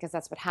rebel because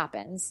that's what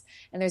happens.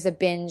 And there's a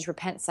binge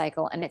repent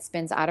cycle and it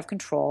spins out of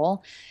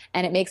control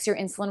and it makes your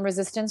insulin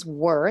resistance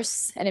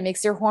worse and it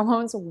makes your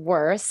hormones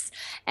worse.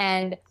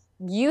 And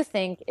you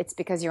think it's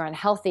because you're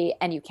unhealthy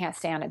and you can't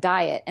stay on a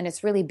diet. And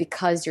it's really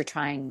because you're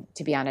trying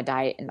to be on a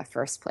diet in the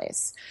first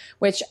place,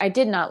 which I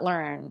did not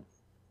learn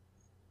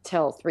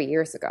till 3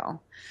 years ago.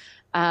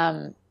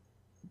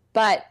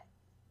 But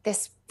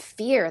this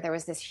fear, there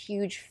was this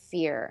huge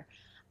fear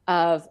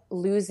of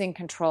losing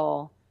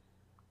control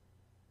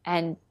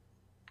and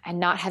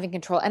not having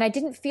control. And I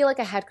didn't feel like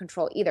I had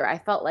control either. I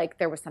felt like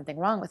there was something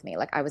wrong with me.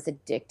 Like I was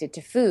addicted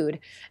to food.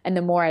 And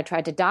the more I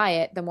tried to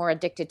diet, the more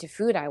addicted to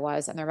food I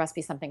was. And there must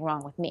be something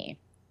wrong with me.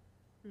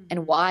 Mm-hmm.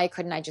 And why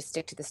couldn't I just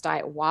stick to this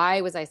diet?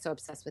 Why was I so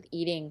obsessed with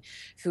eating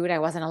food I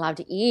wasn't allowed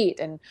to eat?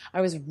 And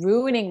I was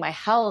ruining my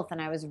health and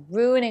I was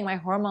ruining my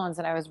hormones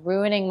and I was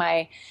ruining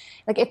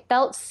it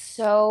felt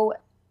so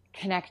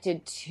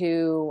connected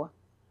to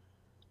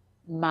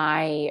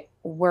my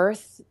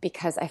worth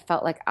because I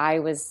felt like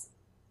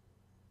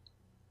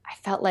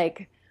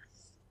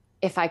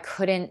if I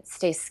couldn't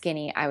stay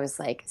skinny, I was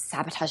like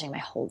sabotaging my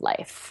whole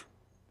life.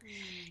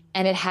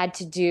 And it had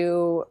to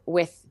do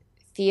with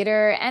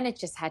theater, and it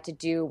just had to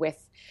do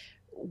with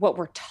what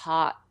we're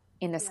taught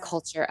in this Yeah.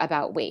 culture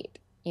about weight.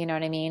 You know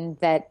what I mean?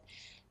 That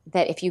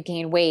if you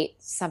gain weight,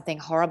 something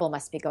horrible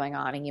must be going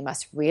on and you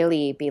must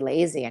really be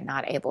lazy and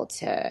not able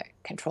to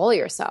control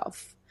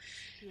yourself.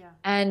 Yeah.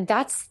 And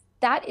that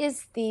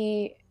is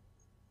the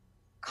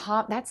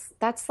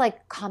that's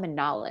like common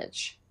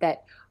knowledge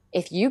that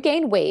if you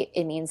gain weight,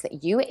 it means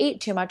that you ate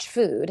too much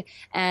food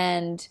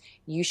and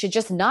you should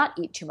just not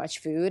eat too much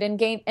food and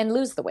gain and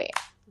lose the weight.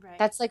 Right.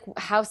 That's like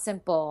how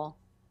simple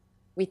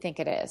we think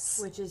it is.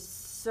 Which is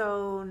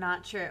so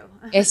not true.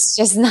 It's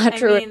just not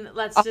true. I mean,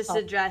 let's just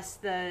address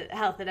the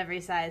health at every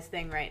size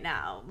thing right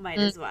now. Might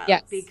as well.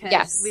 Yes. Because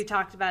Yes. we've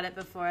talked about it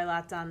before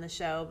lots on the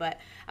show, but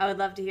I would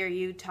love to hear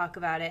you talk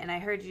about it. And I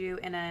heard you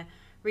in a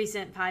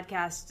recent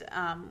podcast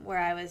where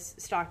I was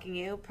stalking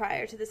you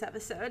prior to this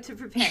episode to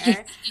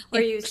prepare,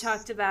 where you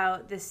talked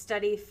about this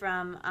study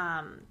from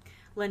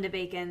Linda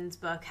Bacon's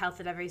book, Health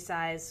at Every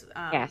Size,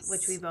 Yes.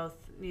 which we both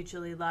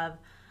mutually love.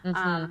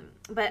 Mm-hmm.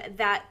 But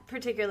that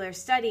particular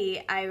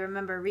study, I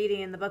remember reading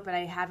in the book, but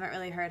I haven't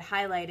really heard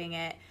highlighting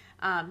it.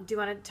 Do you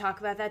want to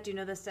talk about that? Do you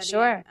know the study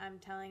Sure. I'm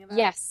telling about?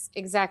 Yes,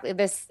 exactly.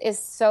 This is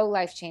so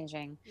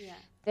life-changing.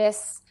 Yeah.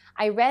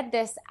 I read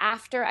this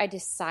after I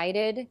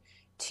decided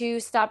to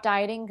stop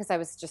dieting because I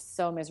was just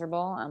so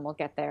miserable, and we'll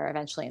get there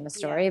eventually in the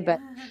story. Yeah.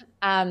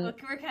 But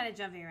Look, we're kind of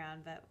jumping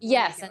around, but we'll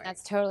yes, make it and work.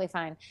 that's totally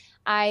fine.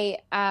 I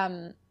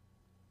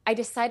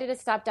decided to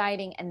stop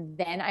dieting, and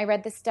then I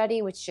read the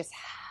study, which just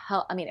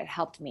helped. I mean, it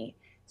helped me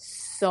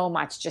so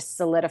much, just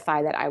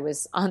solidify that I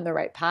was on the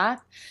right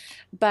path.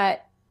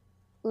 But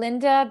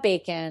Linda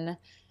Bacon,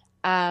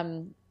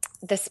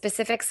 the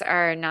specifics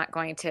are not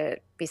going to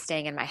be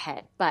staying in my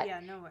head, but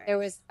Yeah, no worries.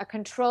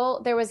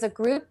 there was a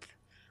group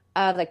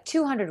of like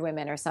 200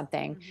 women or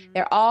something. Mhm.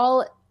 They're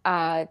all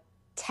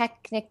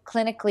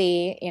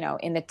clinically,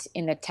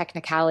 in the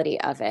technicality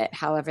of it,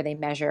 however they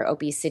measure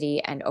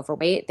obesity and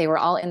overweight. They were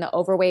all in the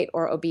overweight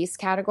or obese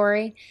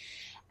category.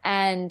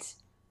 And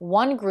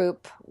one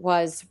group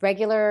was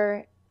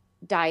regular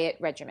diet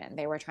regimen.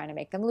 They were trying to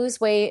make them lose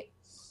weight,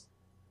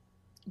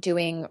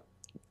 doing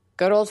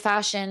good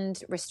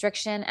old-fashioned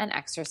restriction and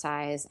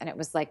exercise. And it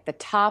was like the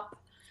top,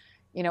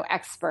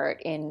 expert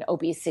in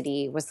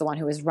obesity was the one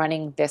who was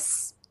running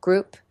this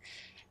group.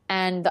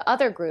 And the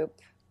other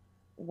group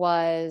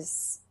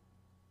was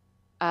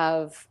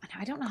I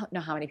don't know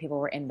how many people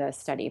were in the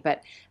study,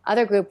 but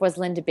other group was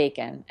Linda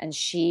Bacon. And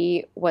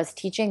she was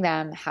teaching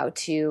them how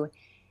to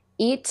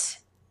eat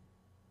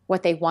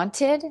what they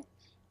wanted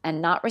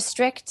and not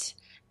restrict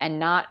and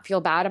not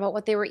feel bad about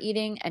what they were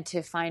eating and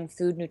to find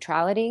food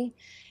neutrality.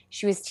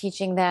 She was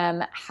teaching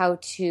them how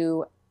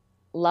to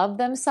love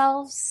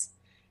themselves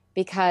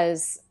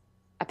because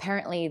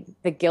apparently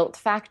the guilt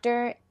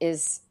factor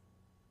is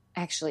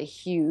actually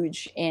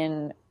huge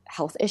in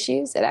health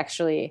issues. It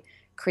actually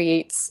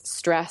creates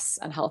stress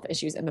and health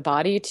issues in the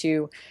body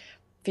to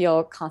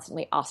feel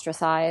constantly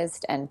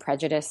ostracized and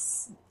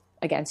prejudice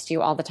against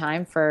you all the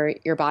time for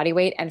your body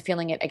weight and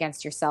feeling it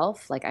against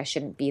yourself, like I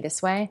shouldn't be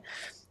this way.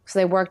 So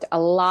they worked a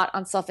lot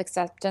on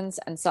self-acceptance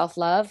and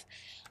self-love,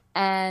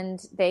 and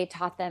they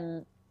taught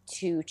them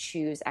to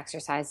choose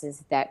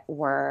exercises that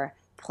were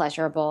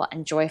pleasurable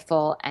and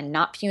joyful and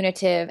not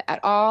punitive at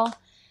all.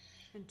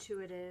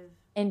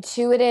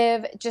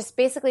 Intuitive. Just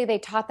basically they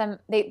taught them,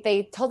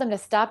 they told them to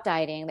stop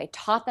dieting. They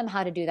taught them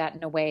how to do that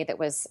in a way that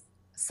was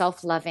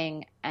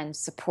self-loving and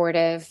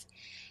supportive.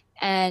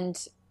 And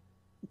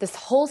this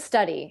whole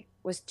study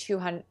was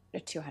 200.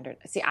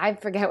 See, I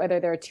forget whether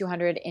there were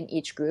 200 in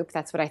each group.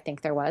 That's what I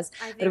think there was.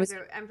 I'm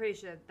pretty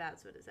sure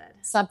that's what it said.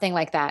 Something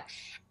like that.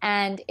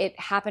 And it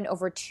happened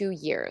over 2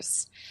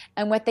 years.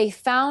 And what they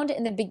found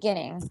in the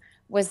beginning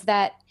was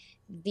that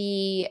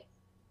the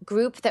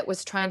group that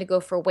was trying to go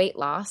for weight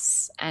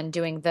loss and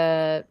doing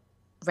the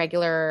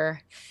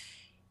regular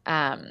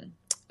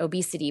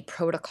obesity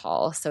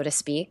protocol, so to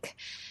speak,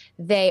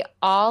 they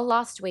all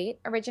lost weight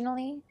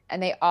originally,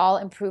 and they all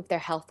improved their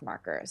health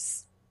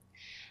markers.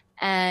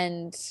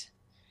 And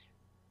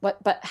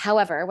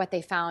however, what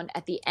they found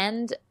at the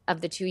end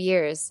of the 2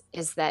 years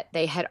is that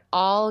they had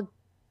all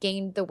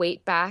gained the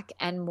weight back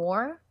and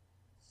more,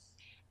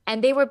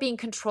 and they were being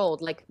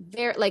controlled. Like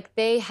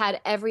they had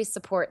every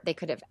support they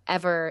could have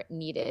ever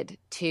needed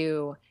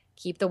to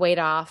keep the weight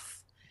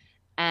off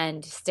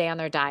and stay on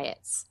their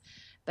diets.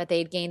 But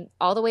they'd gained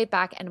all the weight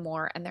back and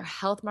more, and their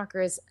health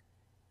markers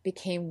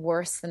became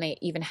worse than they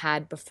even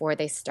had before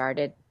they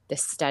started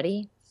this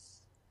study.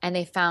 And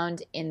they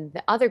found in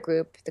the other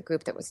group, the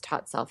group that was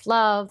taught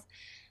self-love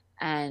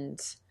and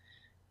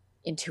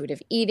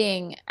intuitive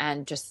eating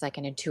and just like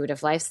an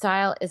intuitive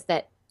lifestyle, is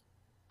that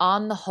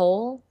on the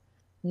whole,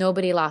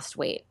 nobody lost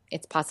weight.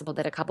 It's possible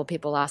that a couple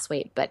people lost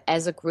weight, but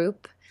as a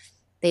group,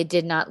 they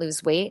did not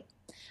lose weight.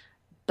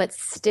 But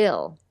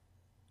still,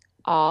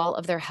 all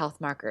of their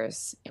health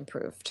markers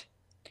improved,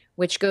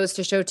 which goes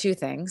to show two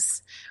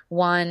things.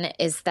 One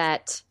is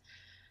that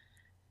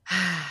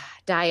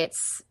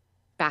diets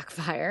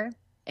backfire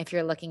if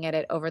you're looking at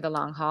it over the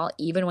long haul.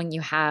 Even when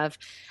you have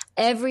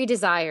every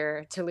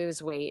desire to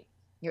lose weight,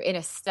 you're in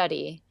a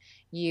study,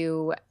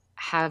 you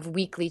have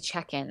weekly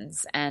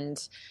check-ins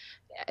and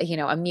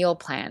a meal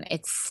plan.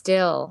 It's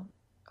still,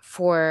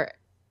 for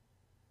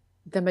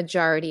the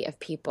majority of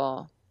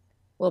people,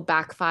 will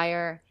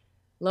backfire,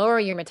 lower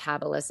your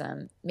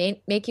metabolism,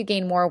 make you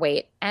gain more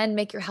weight, and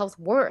make your health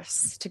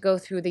worse to go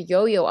through the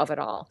yo-yo of it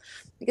all.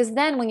 Because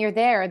then when you're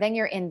there, then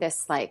you're in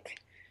this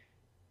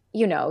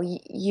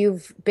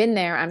you've been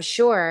there, I'm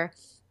sure,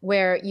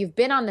 where you've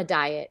been on the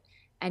diet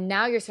and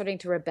now you're starting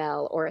to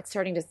rebel, or it's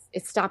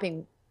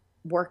stopping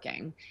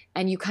working.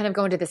 And you kind of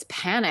go into this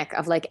panic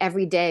of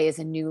every day is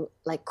a new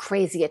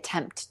crazy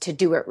attempt to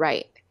do it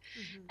right.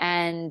 Mm-hmm.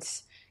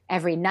 And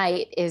every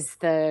night is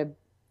the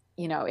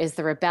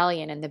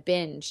rebellion and the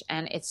binge.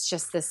 And it's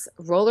just this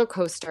roller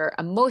coaster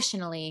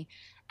emotionally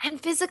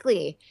and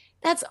physically.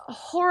 That's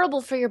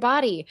horrible for your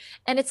body.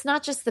 And it's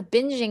not just the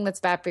binging that's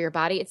bad for your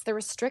body. It's the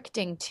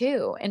restricting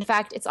too. In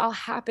fact, it's all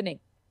happening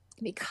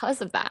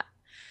because of that.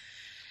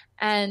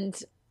 And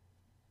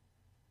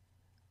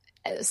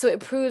so it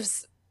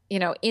proves,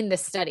 in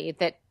this study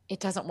that it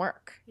doesn't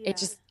work. Yeah. It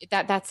just,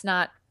 that's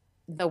not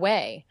the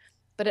way.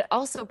 But it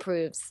also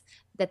proves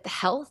that the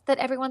health that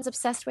everyone's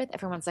obsessed with,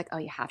 everyone's like, oh,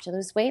 you have to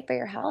lose weight for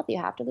your health. You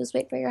have to lose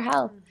weight for your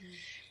health. Mm-hmm.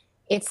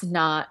 It's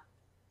not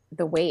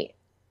the weight.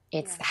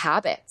 It's the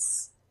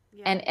habits.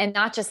 Yeah. And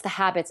not just the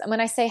habits. And when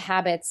I say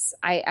habits,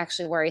 I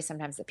actually worry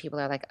sometimes that people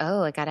are like,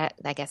 oh, I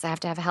guess I have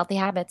to have healthy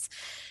habits.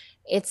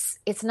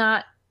 It's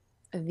not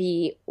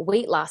the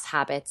weight loss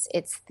habits.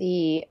 It's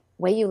the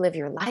way you live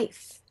your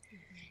life. Mm-hmm.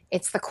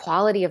 It's the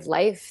quality of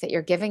life that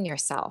you're giving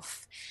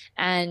yourself.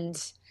 And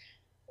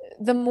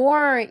the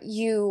more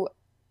you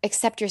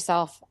accept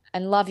yourself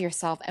and love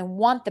yourself and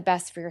want the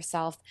best for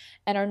yourself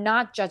and are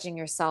not judging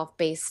yourself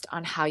based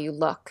on how you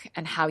look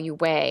and how you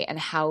weigh and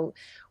how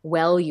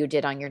well you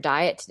did on your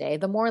diet today,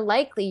 the more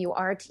likely you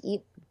are to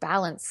eat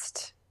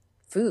balanced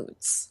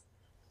foods.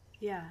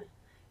 Yeah.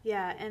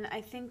 Yeah. And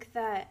I think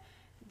that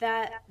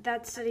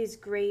study is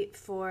great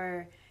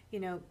for,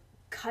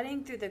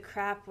 cutting through the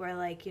crap where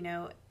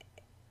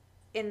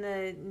in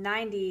the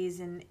 90s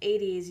and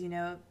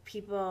 80s,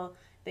 people,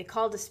 they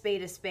called a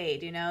spade,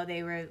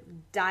 they were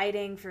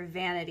dieting for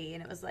vanity,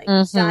 and it was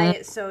mm-hmm.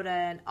 diet soda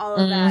and all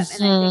of that.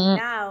 Mm-hmm. And I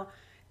think now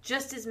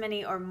just as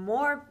many or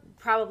more,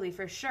 probably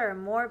for sure,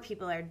 more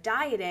people are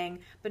dieting,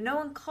 but no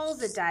one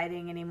calls it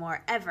dieting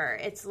anymore, ever.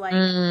 It's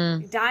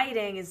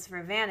dieting is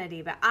for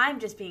vanity, but I'm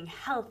just being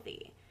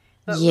healthy.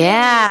 But really,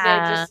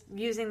 they're just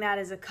using that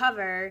as a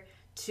cover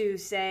to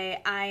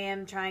say, I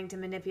am trying to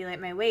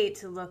manipulate my weight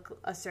to look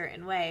a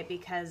certain way,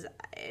 because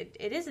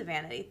it is a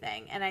vanity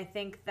thing. And I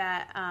think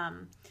that,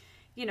 I'm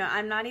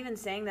not even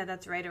saying that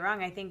that's right or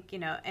wrong. I think,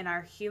 in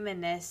our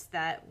humanness,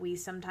 that we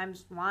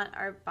sometimes want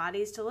our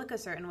bodies to look a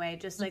certain way,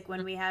 just like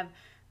when we have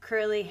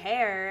curly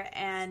hair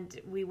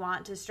and we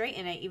want to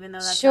straighten it, even though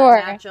that's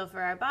not natural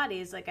for our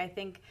bodies. I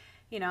think,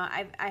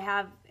 I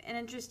have an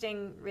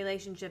interesting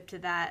relationship to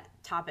that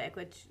topic,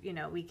 which,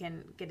 we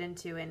can get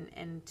into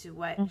and to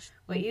what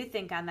you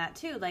think on that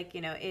too.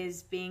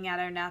 Is being at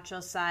our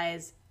natural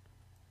size,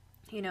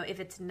 if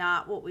it's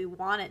not what we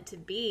want it to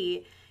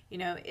be,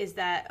 is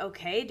that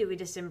okay? Do we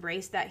just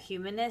embrace that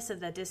humanness of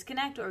the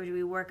disconnect, or do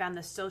we work on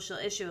the social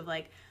issue of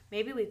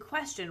maybe we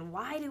question,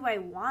 why do I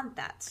want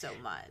that so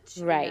much?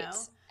 Right.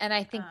 And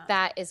I think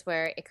that is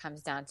where it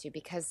comes down to,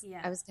 because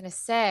I was going to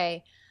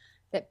say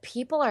that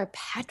people are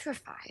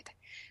petrified.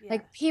 Yeah.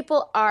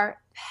 People are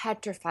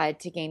petrified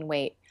to gain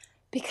weight,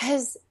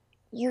 because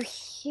you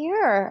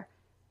hear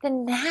the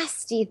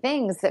nasty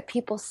things that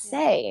people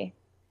say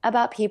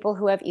about people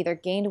who have either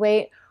gained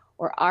weight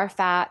or are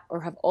fat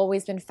or have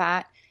always been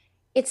fat.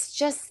 It's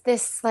just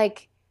this,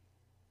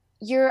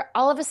 you're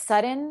all of a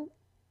sudden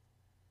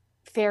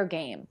fair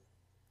game.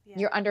 Yeah.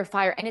 You're under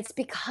fire. And it's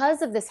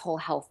because of this whole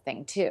health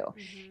thing too.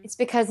 Mm-hmm. It's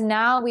because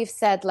now we've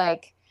said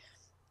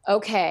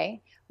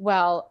okay,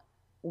 well,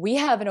 we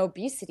have an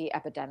obesity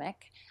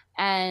epidemic,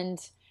 and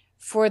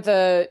for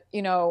the,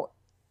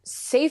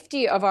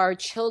 safety of our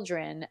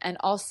children and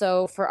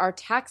also for our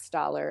tax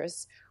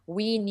dollars,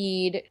 we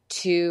need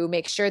to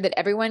make sure that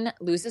everyone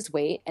loses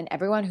weight, and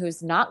everyone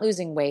who's not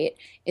losing weight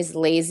is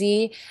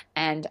lazy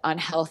and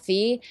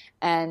unhealthy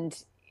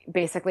and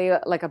basically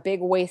a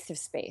big waste of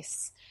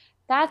space.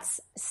 That's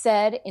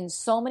said in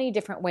so many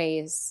different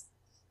ways.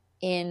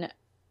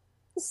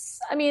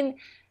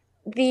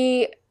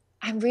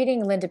 I'm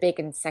reading Linda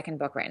Bacon's second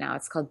book right now.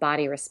 It's called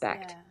Body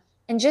Respect. Yeah.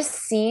 And just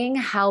seeing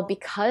how,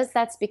 because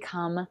that's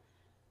become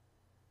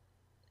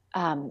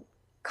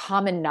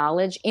common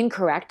knowledge,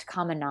 incorrect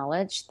common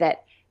knowledge,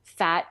 that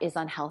fat is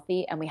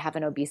unhealthy and we have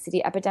an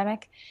obesity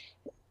epidemic,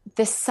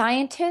 the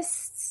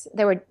scientists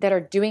that are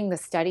doing the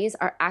studies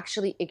are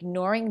actually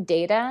ignoring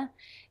data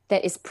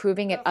that is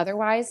proving it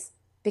otherwise,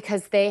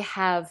 because they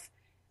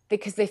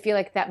feel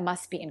like that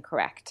must be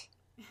incorrect.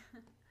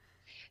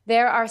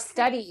 There are That's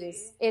studies.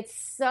 crazy.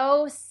 It's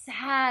so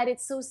sad.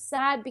 It's so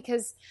sad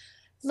because,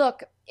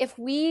 look, if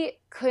we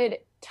could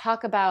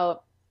talk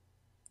about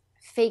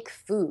fake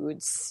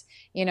foods,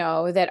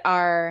 that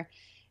are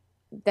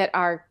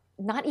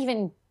not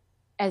even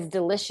as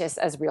delicious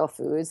as real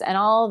foods, and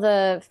all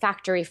the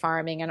factory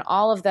farming and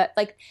all of that,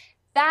 like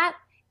that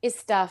is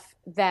stuff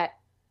that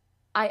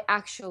I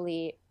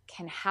actually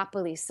can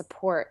happily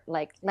support.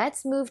 Like,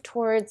 let's move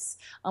towards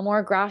a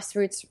more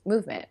grassroots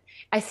movement.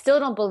 I still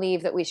don't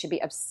believe that we should be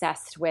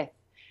obsessed with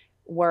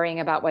worrying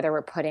about whether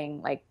we're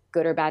putting like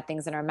good or bad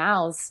things in our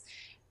mouths,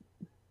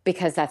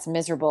 because that's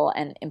miserable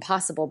and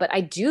impossible. But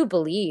I do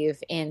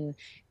believe in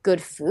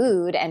good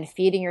food and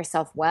feeding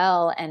yourself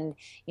well, and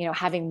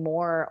having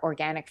more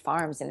organic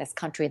farms in this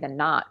country than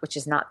not, which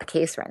is not the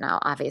case right now,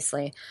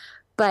 obviously.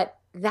 But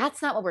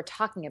that's not what we're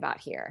talking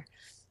about here.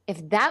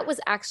 If that was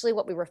actually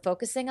what we were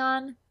focusing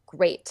on,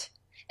 great.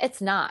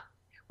 It's not.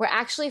 We're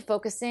actually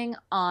focusing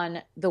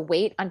on the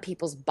weight on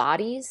people's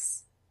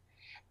bodies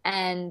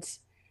and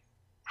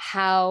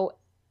how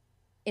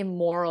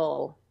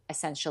immoral,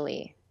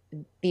 essentially,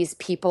 these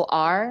people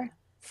are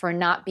for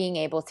not being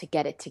able to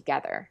get it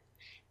together.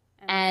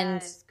 And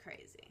And that is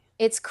crazy.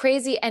 it's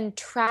crazy and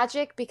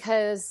tragic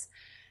because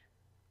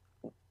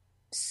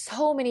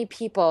so many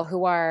people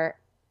who are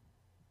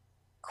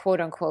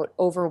quote unquote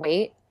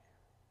overweight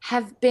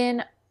have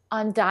been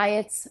on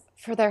diets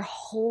for their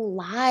whole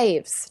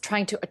lives,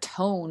 trying to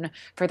atone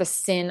for the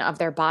sin of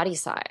their body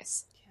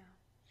size. Yeah.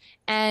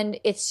 And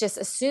it's just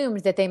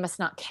assumed that they must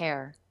not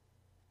care.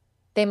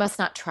 They must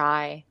not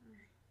try.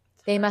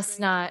 It's They must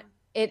not. heartbreaking.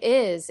 It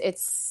is.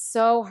 It's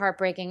so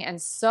heartbreaking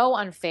and so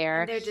And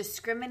unfair. they're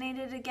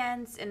discriminated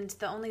against, and it's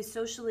the only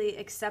socially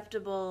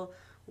acceptable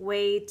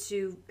way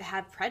to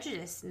have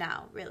prejudice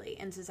now, really,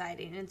 in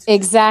society. And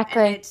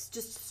Exactly. it's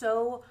just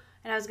so.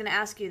 And I was going to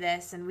ask you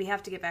this, and we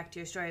have to get back to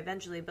your story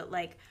eventually, but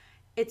like,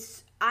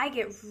 I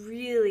get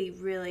really,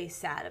 really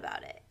sad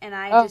about it, and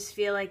I Oh, just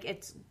feel like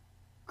it's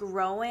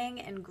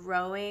growing and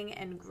growing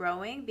and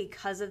growing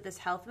because of this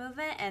health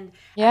movement. And at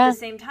the yeah.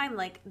 same time,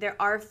 like, there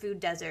are food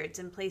deserts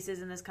and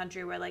places in this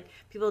country where like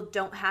people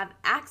don't have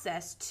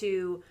access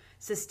to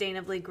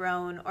sustainably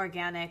grown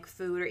organic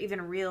food or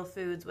even real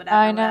foods, I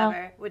whatever, know.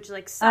 whatever, which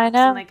like I sucks. And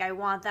know. like, I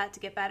want that to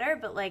get better,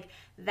 but like,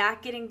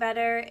 that getting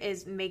better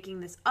is making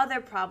this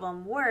other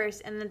problem worse.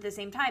 And then at the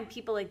same time,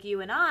 people like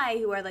you and I,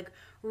 who are like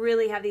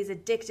really have these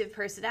addictive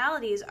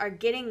personalities, are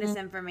getting this Mm,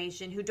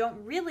 information, who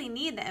don't really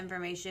need the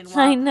information, I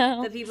while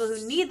know. the people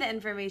who need the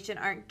information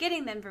aren't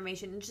getting the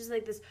information. It's just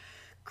like this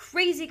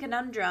crazy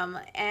conundrum.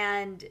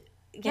 And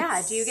yeah,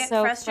 It's do you get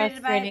so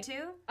frustrated by it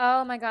frustrating. too?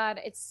 Oh my God,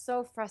 it's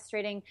so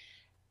frustrating.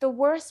 The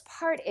worst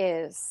part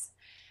is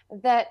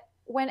that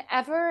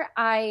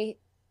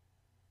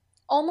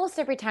almost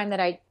every time that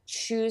I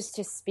choose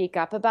to speak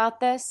up about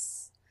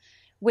this,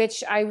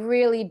 which I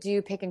really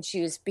do pick and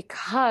choose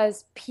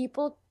because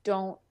people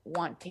don't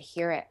want to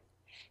hear it.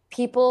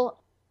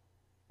 People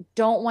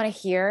don't want to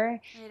hear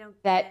I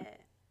don't get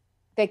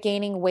that it.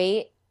 gaining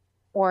weight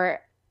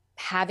or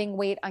having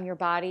weight on your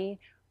body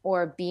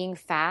or being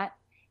fat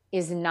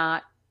is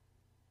not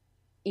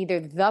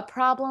either the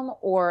problem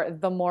or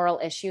the moral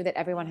issue that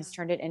everyone Yeah. has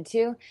turned it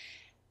into.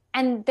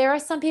 And there are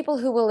some people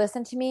who will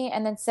listen to me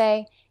and then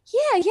say,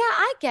 yeah, yeah,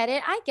 I get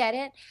it. I get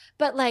it.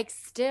 But like,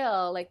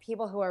 still, like,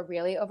 people who are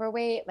really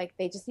overweight, like,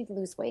 they just need to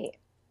lose weight.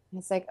 And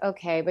it's like,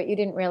 okay, but you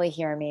didn't really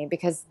hear me,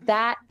 because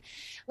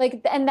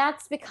and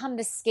that's become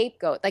the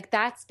scapegoat. Like,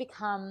 that's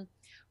become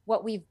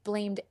what we've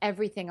blamed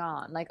everything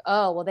on. Like,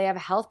 oh, well, they have a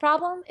health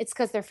problem. It's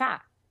because they're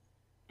fat.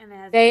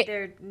 And They,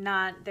 they're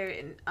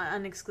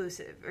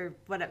unexclusive or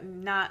whatever,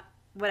 not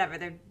whatever.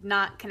 They're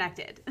not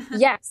connected.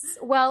 Yes.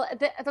 Well,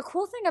 the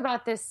cool thing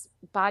about this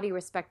Body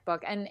Respect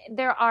book, and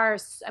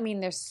I mean,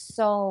 there's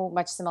so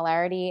much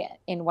similarity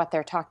in what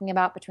they're talking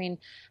about between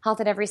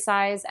Health at Every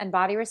Size and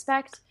Body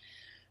Respect.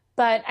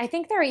 But I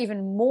think there are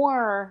even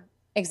more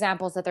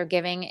examples that they're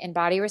giving in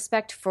Body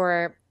Respect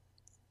for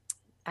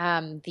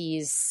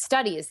these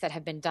studies that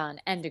have been done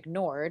and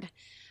ignored,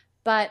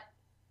 but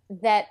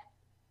that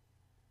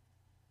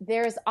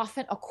there's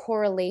often a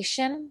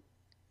correlation.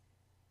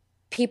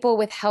 People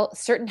with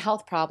certain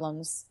health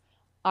problems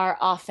are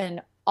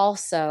often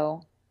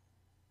also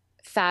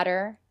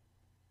fatter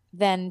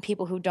than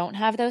people who don't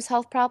have those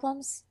health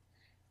problems.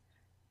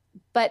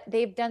 But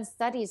they've done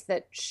studies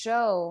that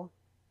show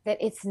that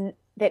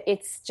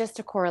it's just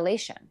a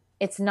correlation.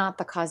 It's not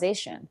the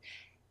causation.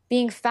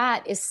 Being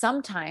fat is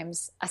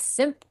sometimes a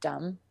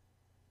symptom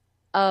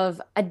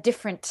of a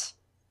different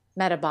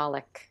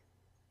metabolic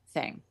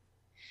thing.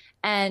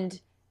 And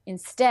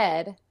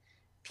instead,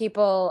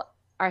 people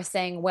are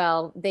saying,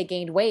 well, they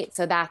gained weight,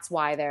 so that's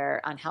why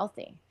they're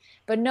unhealthy.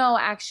 But no,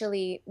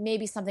 actually,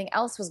 maybe something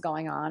else was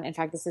going on. In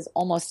fact, this is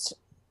more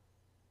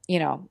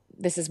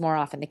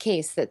often the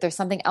case, that there's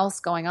something else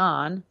going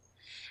on,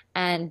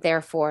 and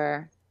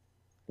therefore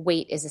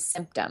weight is a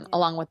symptom Yeah.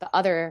 along with the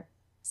other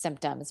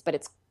symptoms, but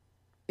it's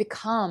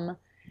become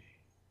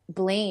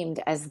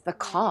blamed as the Right.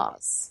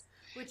 cause.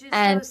 Which is so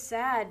And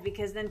sad,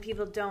 because then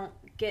people don't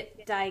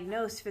get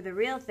diagnosed for the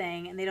real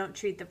thing and they don't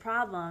treat the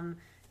problem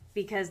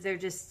because they're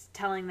just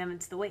telling them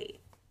it's the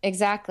weight.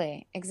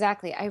 Exactly.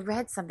 Exactly. I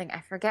read something,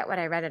 I forget what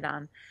I read it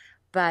on,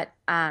 but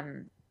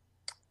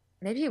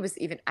maybe it was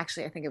even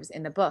actually, I think it was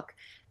in the book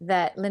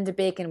that Linda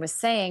Bacon was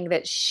saying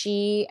that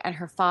she and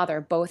her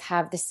father both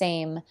have the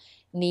same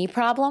knee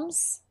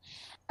problems.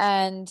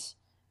 And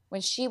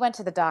when she went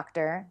to the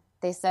doctor,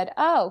 they said,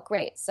 "Oh,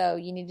 great. So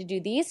you need to do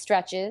these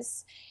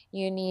stretches.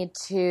 You need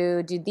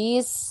to do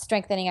these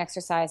strengthening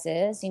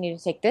exercises. You need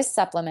to take this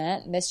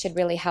supplement, and this should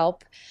really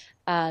help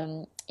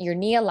your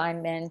knee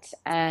alignment,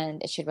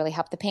 and it should really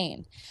help the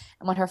pain."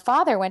 And when her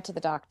father went to the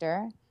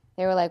doctor,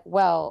 they were like,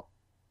 "Well,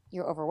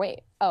 you're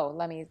overweight." Oh,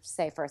 let me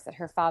say first that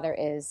her father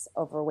is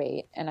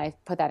overweight, and I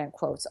put that in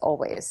quotes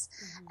always,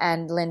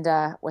 and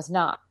Linda was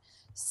not.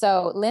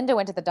 So Linda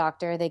went to the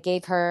doctor. They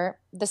gave her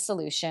the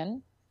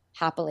solution,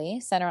 happily,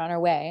 sent her on her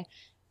way.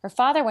 Her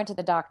father went to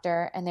the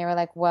doctor, and they were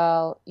like,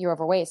 "Well, you're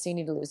overweight, so you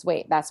need to lose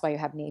weight. That's why you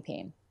have knee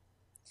pain."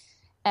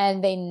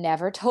 And they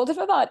never told him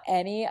about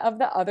any of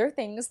the other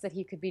things that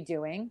he could be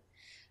doing,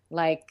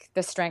 like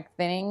the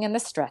strengthening and the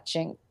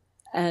stretching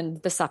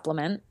and the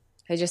supplement.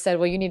 They just said,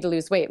 "Well, you need to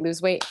lose weight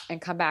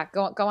and come back.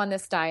 Go on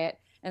this diet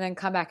and then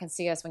come back and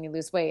see us when you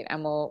lose weight,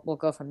 and we'll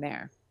go from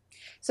there."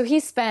 So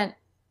he spent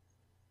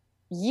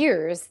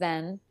years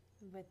then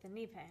with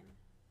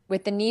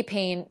the knee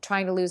pain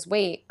trying to lose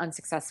weight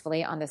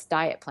unsuccessfully on this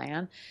diet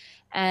plan.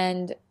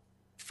 And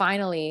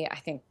finally, I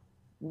think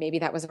maybe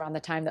that was around the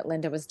time that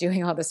Linda was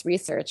doing all this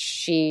research,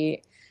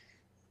 she,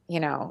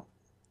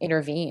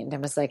 intervened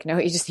and was like, "No,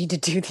 you just need to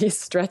do these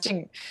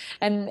stretching."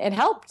 And it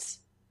helped.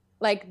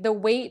 Like the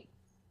weight,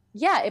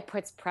 yeah, it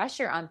puts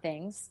pressure on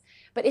things,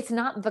 but it's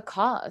not the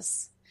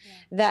cause.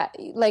 Yeah. That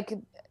like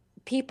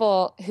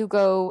people who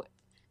go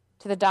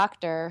to the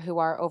doctor who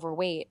are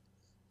overweight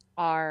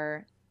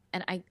are,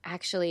 and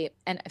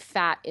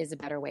fat is a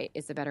better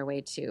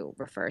way to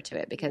refer to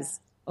it, because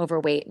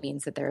overweight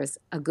means that there's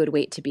a good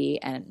weight to be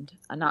and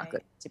a not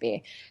good to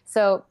be.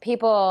 So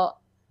people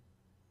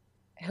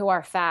who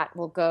are fat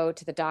will go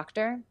to the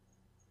doctor,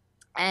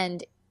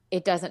 and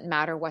it doesn't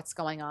matter what's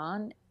going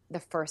on. The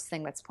first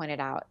thing that's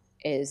pointed out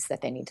is that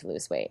they need to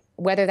lose weight,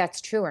 whether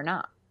that's true or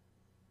not.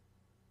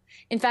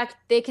 In fact,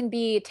 they can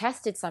be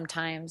tested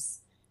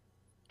sometimes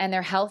and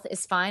their health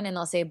is fine, and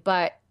they'll say,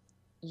 "But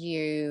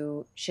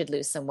you should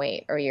lose some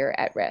weight or you're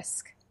at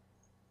risk."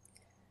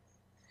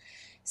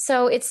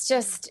 So it's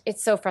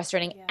so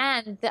frustrating. Yeah.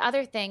 And the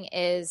other thing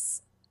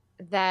is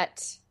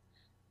that,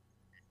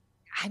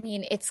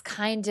 it's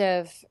kind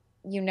of,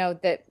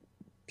 that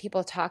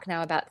people talk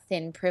now about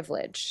thin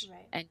privilege.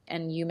 Right.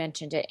 And you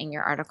mentioned it in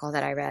your article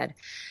that I read.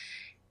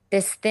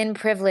 This thin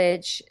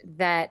privilege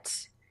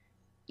that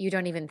you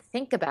don't even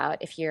think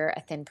about if you're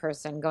a thin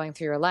person going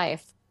through your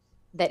life,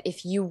 that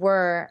if you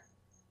were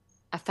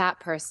a fat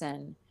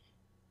person,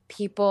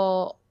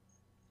 people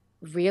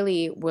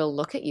really will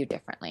look at you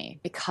differently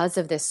because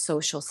of this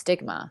social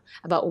stigma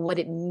about what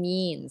it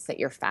means that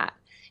you're fat.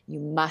 You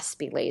must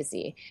be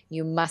lazy.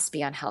 You must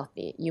be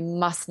unhealthy. You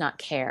must not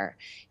care.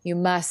 You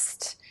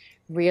must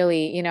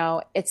really,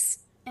 it's...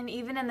 And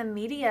even in the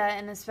media,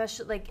 and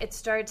especially, it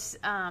starts,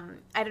 I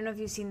don't know if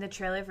you've seen the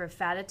trailer for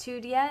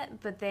Fatitude yet,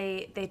 but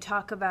they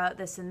talk about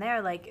this in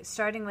there,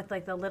 starting with,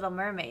 The Little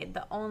Mermaid.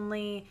 The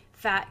only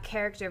fat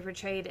character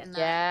portrayed in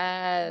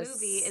that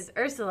movie is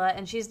Ursula,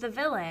 and she's the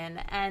villain.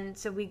 And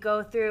so we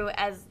go through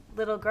as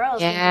little girls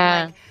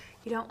thinking,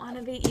 you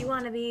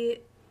want to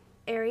be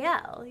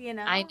Ariel,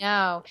 I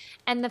know.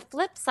 And the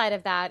flip side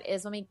of that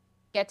is when we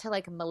get to,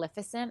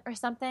 Maleficent or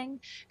something,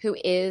 who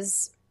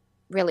is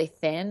really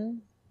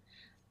thin,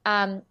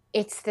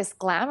 it's this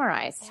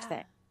glamorized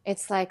thing.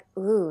 It's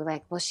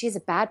well, she's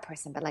a bad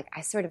person, but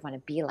I sort of want to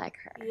be like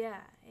her. Yeah.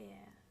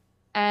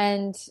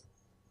 And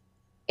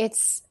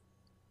it's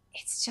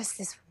just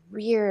this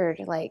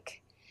weird,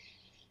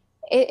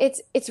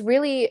 it's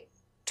really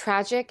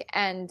tragic.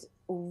 And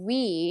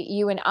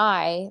you and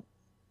I,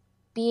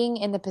 being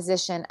in the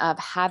position of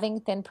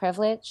having thin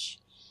privilege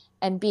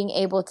and being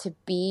able to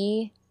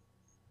be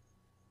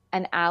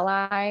an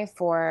ally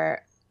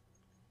for,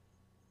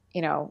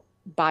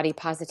 body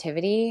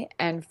positivity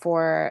and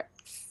for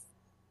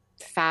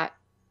fat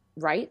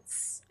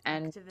rights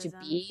and activism. To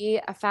be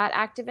a fat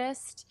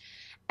activist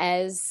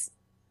as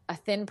a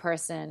thin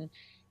person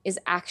is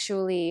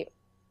actually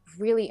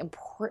really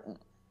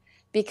important,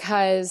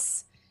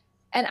 because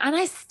and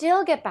I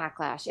still get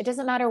backlash. It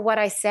doesn't matter what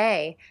I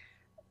say.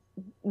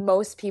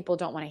 Most people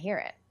don't want to hear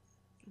it,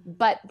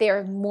 but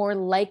they're more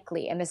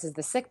likely, and this is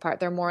the sick part,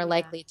 they're more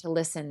likely to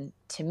listen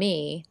to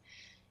me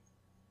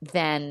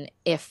than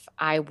if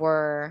I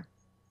were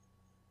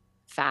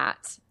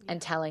fat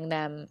and telling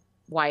them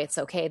why it's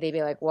okay. They'd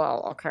be like,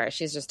 "Well, okay,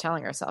 she's just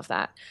telling herself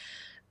that."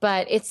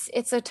 But it's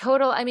a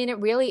total, it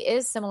really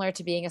is similar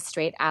to being a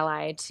straight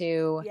ally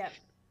to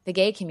the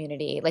gay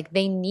community.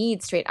 They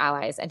need straight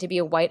allies, and to be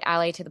a white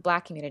ally to the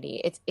Black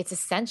community, it's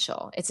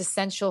essential. It's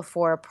essential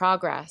for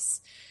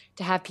progress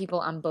to have people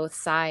on both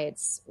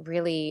sides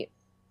really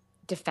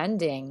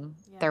defending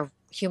their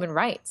human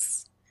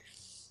rights.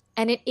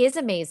 And it is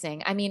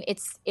amazing. I mean,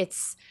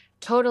 it's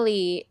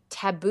totally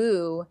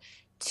taboo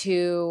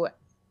to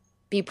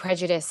be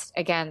prejudiced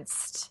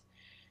against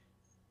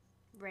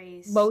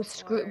Race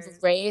most groups or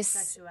of race,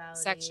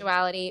 sexuality.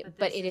 sexuality, But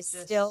but this it is is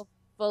just still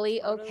fully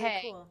totally okay.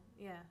 cool.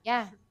 Yeah.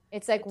 Yeah.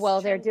 It's like, It's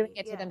well, they're doing trendy.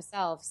 it to Yeah.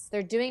 themselves.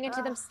 They're doing it to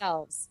Ugh.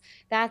 themselves.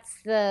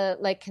 That's the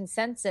like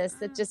consensus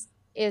that Mm. just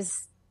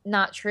is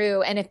not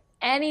true. And if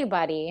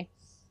anybody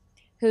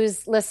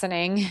who's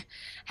listening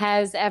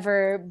has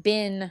ever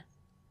been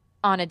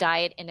on a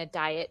diet in a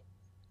diet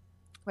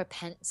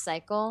repent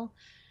cycle,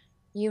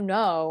 you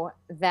know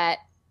that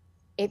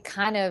it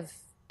kind of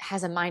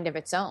has a mind of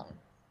its own.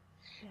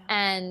 Yeah.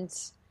 And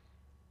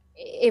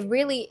it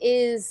really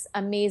is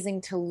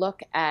amazing to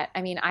look at.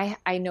 I mean,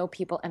 I know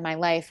people in my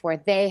life where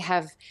they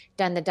have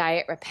done the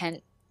diet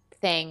repent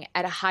thing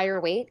at a higher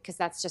weight because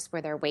that's just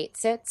where their weight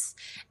sits.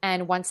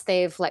 And once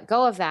they've let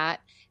go of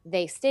that,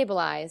 they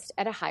stabilized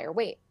at a higher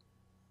weight.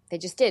 They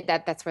just did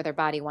that. That's where their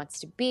body wants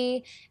to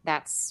be.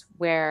 That's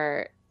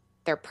where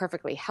they're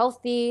perfectly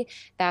healthy.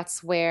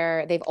 That's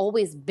where they've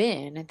always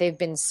been. They've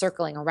been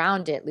circling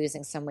around it,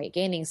 losing some weight,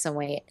 gaining some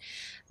weight.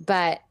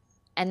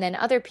 And then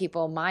other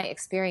people, my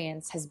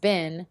experience has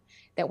been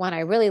that when I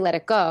really let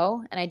it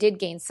go and I did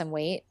gain some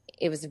weight,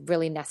 it was a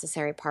really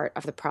necessary part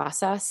of the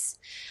process.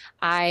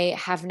 I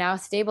have now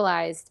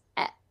stabilized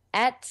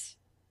at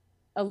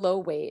a low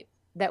weight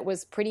that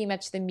was pretty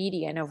much the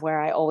median of where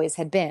I always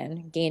had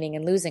been, gaining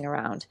and losing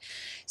around.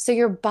 So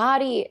your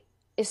body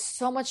is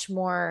so much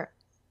more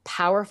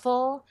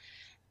powerful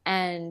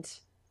and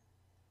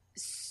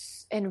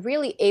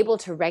really able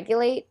to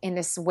regulate in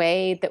this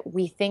way that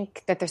we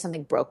think that there's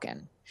something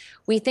broken.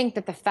 We think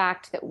that the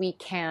fact that we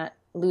can't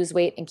lose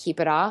weight and keep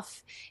it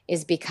off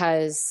is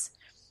because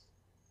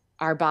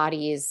our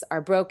bodies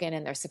are broken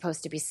and they're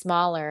supposed to be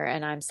smaller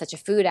and I'm such a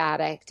food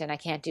addict and I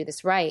can't do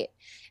this right.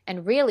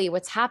 And really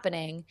what's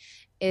happening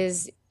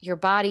is your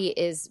body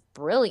is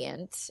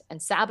brilliant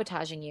and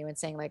sabotaging you and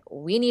saying like,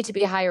 we need to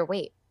be a higher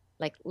weight.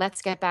 Like,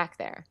 let's get back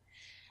there.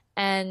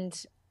 And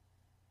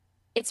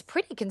it's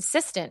pretty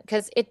consistent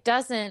because it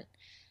doesn't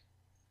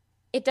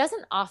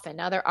often.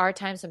 Now there are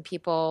times when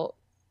people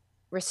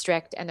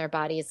restrict and their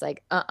body is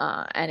like,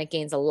 and it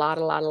gains a lot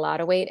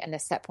of weight and the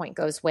set point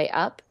goes way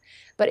up.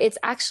 But it's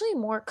actually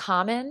more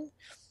common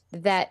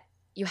that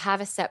you have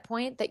a set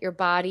point that your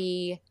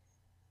body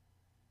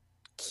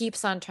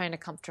keeps on trying to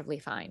comfortably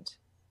find.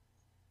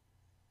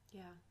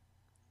 Yeah.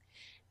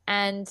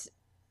 And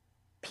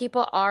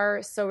people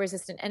are so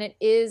resistant, and it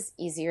is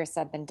easier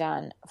said than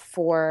done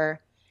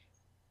for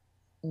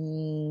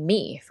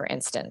me, for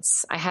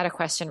instance. I had a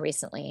question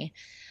recently,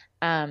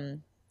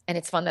 and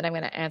it's one that I'm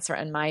going to answer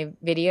in my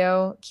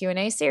video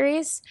Q&A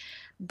series,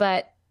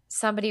 but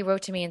somebody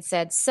wrote to me and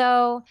said,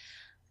 so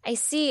I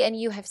see, and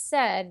you have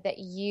said that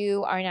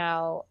you are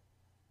now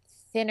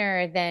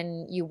thinner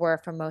than you were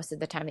for most of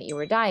the time that you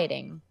were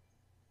dieting.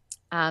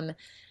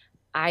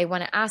 I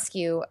want to ask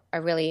you a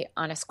really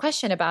honest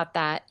question about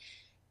that.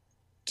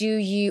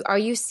 Are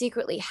you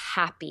secretly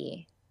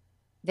happy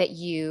that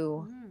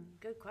you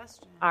good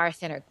question. are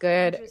thinner?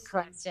 Good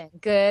question.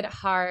 Good,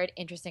 hard,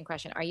 interesting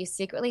question. Are you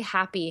secretly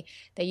happy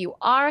that you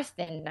are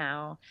thin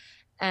now?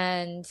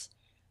 And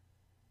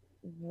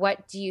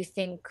what do you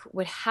think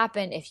would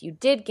happen if you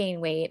did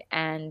gain weight?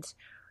 And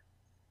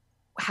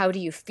how do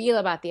you feel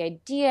about the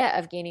idea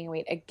of gaining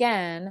weight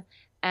again?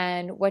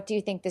 And what do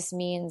you think this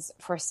means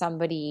for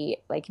somebody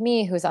like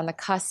me who's on the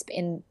cusp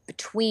in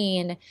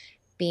between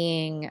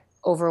being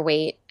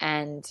overweight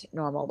and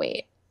normal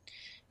weight?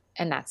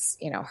 And that's,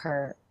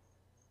 her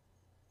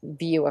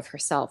view of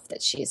herself,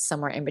 that she's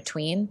somewhere in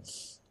between.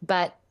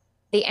 But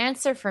the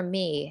answer for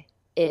me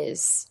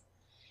is,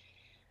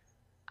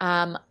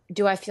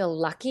 do I feel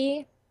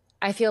lucky?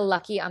 I feel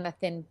lucky on the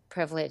thin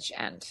privilege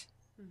end.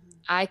 Mm-hmm.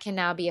 I can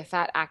now be a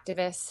fat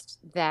activist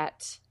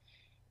that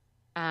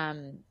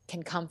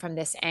can come from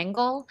this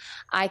angle.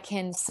 I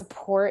can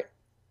support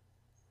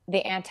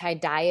the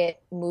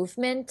anti-diet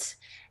movement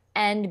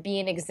and be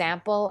an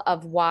example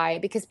of why,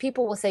 because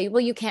people will say,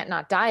 well, you can't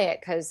not diet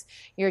because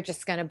you're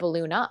just going to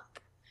balloon up.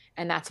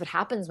 And that's what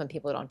happens when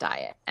people don't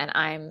diet. And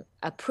I'm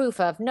a proof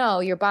of, no,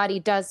 your body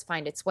does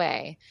find its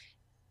way.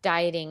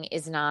 Dieting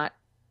is not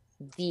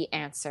the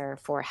answer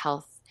for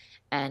health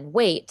and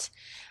weight.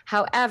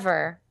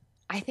 However,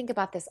 I think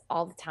about this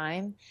all the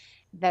time,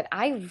 that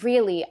I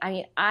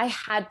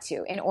had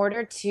to, in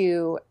order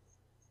to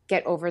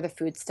get over the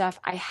food stuff,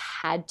 I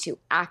had to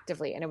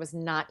actively, and it was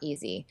not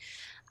easy,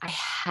 I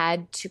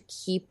had to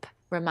keep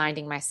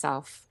reminding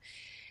myself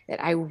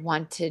that I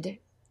wanted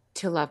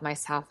to love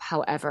myself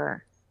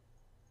however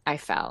I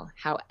fell,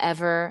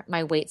 however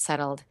my weight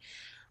settled.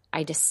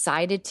 I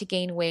decided to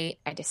gain weight.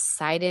 I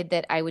decided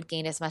that I would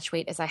gain as much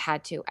weight as I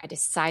had to. I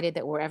decided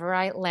that wherever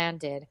I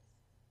landed,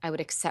 I would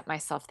accept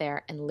myself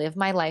there and live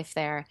my life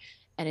there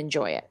and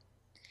enjoy it.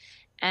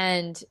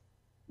 And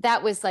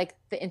that was like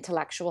the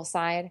intellectual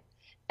side.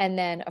 And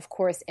then, of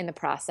course, in the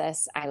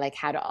process, I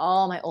had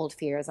all my old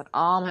fears and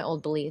all my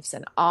old beliefs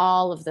and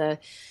all of the,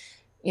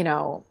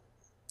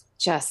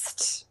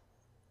 just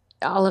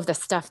all of the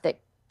stuff that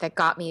that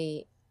got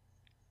me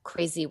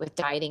crazy with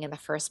dieting in the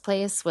first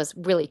place was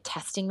really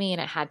testing me,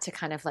 and I had to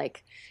kind of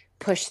like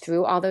push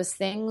through all those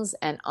things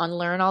and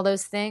unlearn all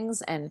those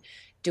things and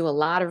do a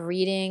lot of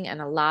reading and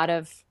a lot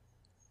of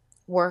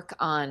work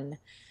on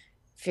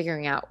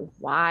figuring out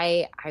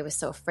why I was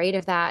so afraid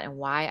of that and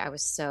why I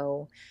was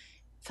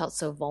felt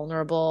so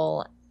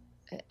vulnerable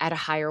at a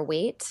higher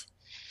weight.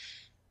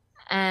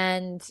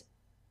 And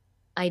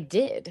I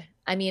did.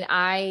 I mean,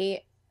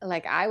 I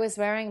was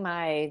wearing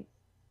my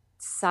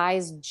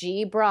size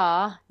G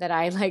bra that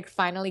I like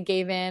finally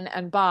gave in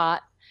and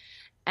bought.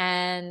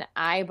 And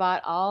I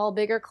bought all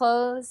bigger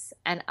clothes,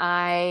 and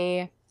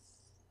I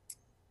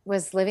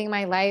was living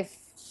my life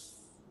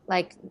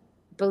like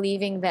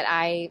believing that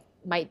I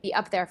might be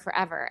up there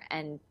forever,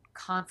 and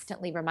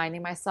constantly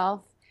reminding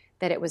myself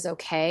that it was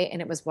okay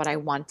and it was what I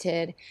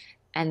wanted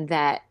and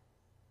that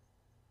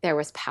there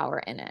was power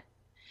in it.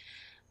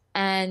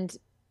 And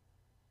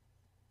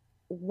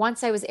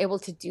once I was able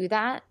to do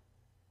that,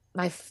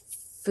 my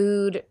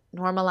food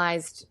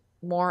normalized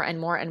more and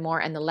more and more.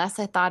 And the less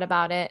I thought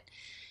about it,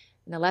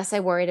 and the less I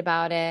worried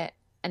about it,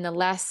 and the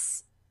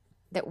less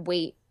that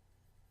weight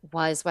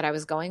was what I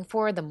was going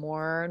for, the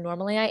more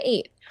normally I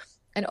ate.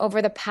 And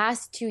over the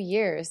past 2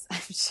 years,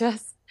 I've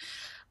just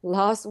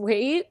lost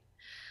weight,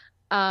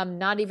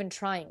 not even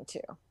trying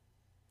to.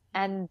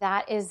 And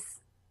that is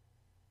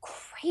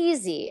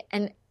crazy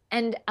and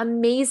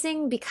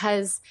amazing,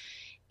 because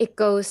it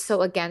goes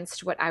so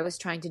against what I was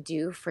trying to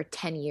do for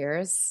 10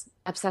 years,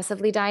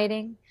 obsessively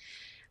dieting.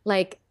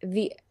 Like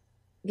the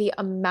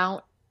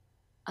amount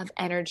of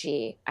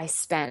energy I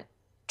spent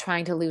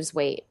trying to lose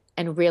weight,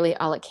 and really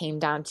all it came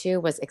down to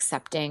was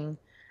accepting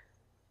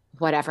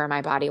whatever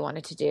my body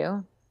wanted to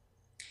do.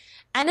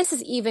 And this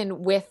is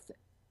even with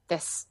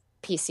this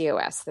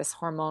PCOS, this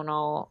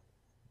hormonal,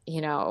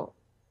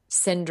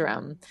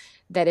 syndrome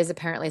that is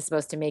apparently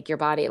supposed to make your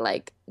body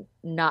like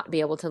not be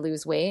able to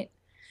lose weight.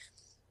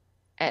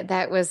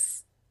 That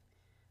was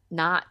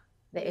not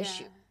the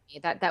issue.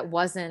 That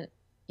wasn't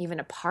even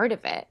a part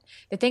of it.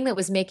 The thing that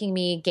was making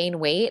me gain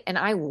weight, and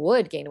I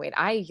would gain weight,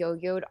 I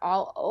yo-yoed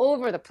all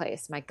over the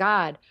place, my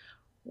God,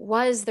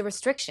 was the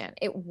restriction.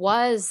 It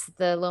was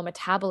the low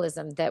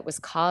metabolism that was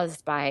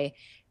caused by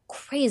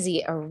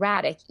crazy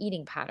erratic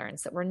eating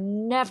patterns that were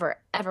never,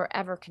 ever,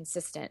 ever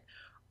consistent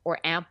or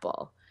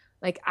ample.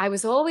 Like I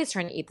was always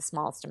trying to eat the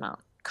smallest amount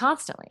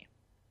constantly.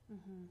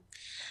 Mm-hmm.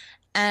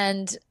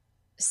 And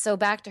so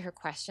back to her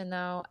question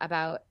though,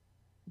 about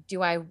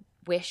do I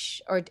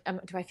wish or do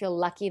I feel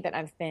lucky that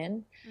I'm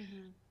thin?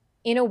 Mm-hmm.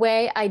 In a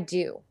way I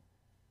do.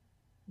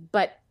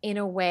 But in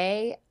a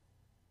way,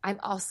 I'm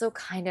also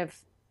kind of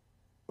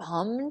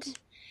bummed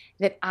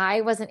that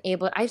I wasn't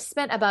able. I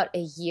spent about a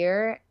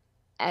year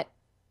at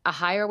a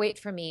higher weight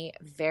for me,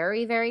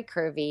 very, very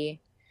curvy,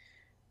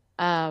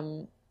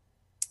 trying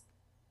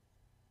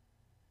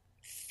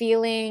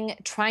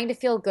to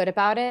feel good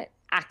about it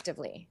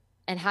actively,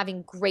 and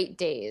having great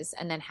days,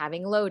 and then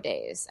having low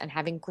days, and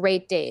having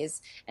great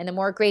days. And the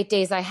more great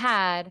days I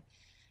had,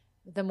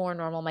 the more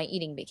normal my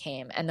eating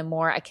became, and the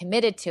more I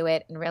committed to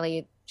it and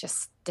really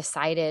just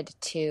decided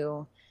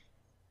to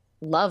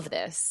love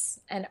this.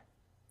 And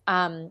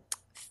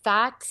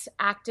fat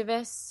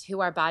activists who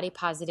are body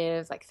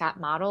positive, like fat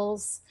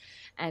models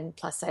and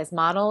plus size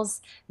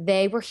models,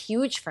 they were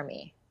huge for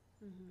me.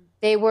 Mm-hmm.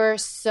 They were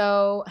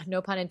so,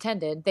 no pun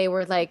intended, they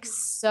were like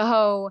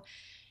so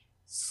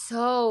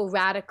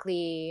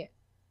radically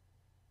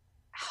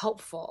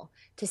helpful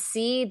to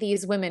see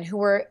these women who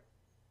were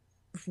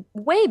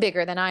way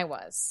bigger than I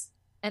was.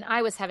 And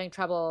I was having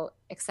trouble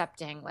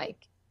accepting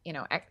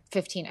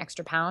 15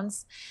 extra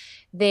pounds.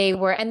 They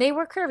were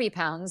curvy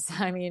pounds.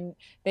 I mean,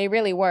 they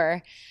really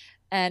were.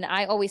 And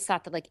I always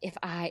thought that if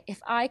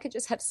I could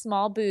just have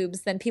small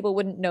boobs, then people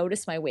wouldn't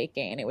notice my weight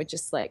gain. It would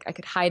just I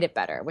could hide it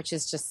better, which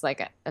is just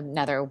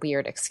another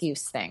weird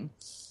excuse thing.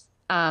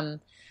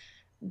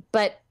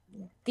 But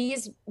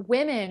these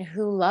women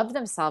who love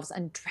themselves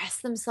and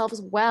dress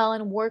themselves well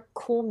and wore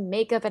cool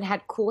makeup and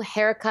had cool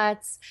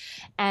haircuts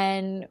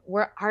and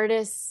were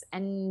artists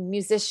and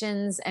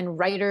musicians and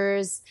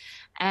writers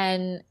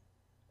and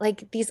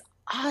these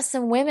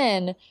awesome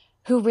women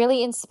who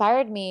really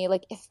inspired me.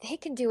 If they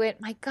can do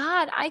it, my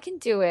God, I can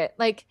do it.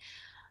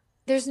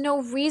 There's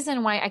no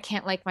reason why I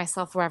can't like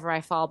myself wherever I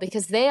fall,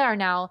 because they are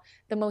now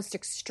the most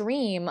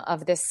extreme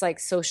of this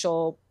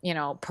social,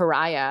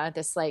 pariah,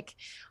 this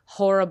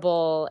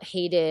horrible,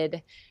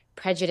 hated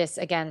prejudice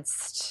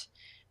against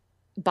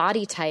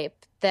body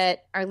type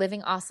that are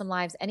living awesome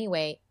lives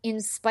anyway, in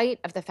spite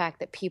of the fact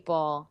that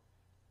people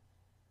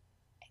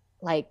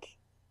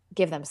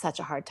give them such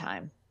a hard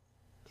time.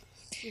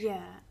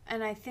 Yeah.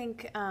 And I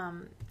think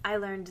I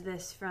learned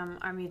this from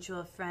our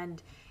mutual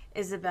friend,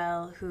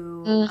 Isabel,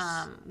 who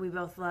we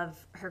both love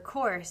her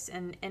course.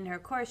 And in her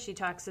course, she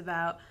talks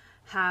about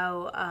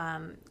how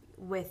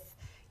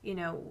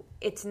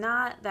it's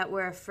not that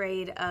we're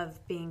afraid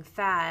of being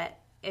fat,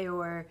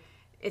 or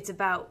it's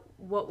about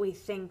what we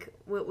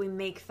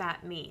make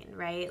fat mean,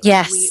 right?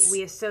 Yes.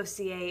 We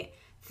associate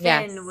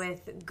thin Yes.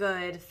 with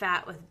good,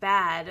 fat with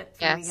bad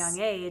from a Yes. young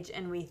age,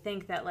 and we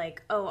think that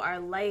like, oh, our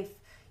life,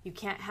 you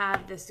can't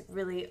have this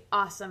really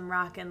awesome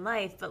rockin'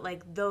 life, but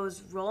like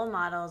those role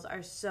models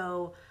are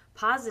so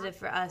positive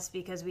for us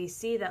because we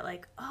see that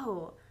like,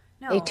 oh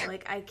They no,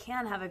 like I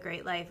can have a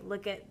great life.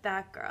 Look at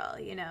that girl,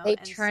 you know. They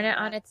And turn so it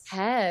on its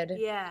head.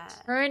 yeah,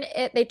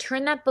 They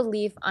turn that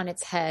belief on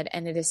its head,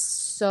 and it is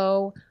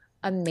so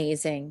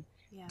amazing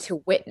yeah,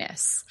 to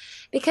witness.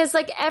 Because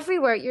like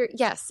everywhere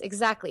yes,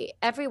 exactly.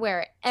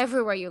 Everywhere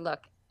you look,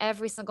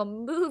 every single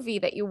movie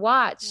that you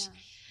watch, yeah,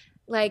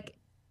 like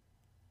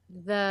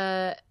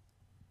the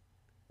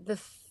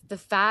the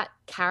fat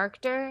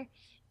character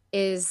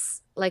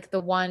is like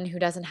the one who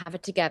doesn't have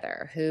it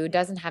together, who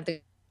doesn't have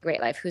the great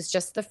life, who's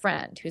just the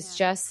friend, who's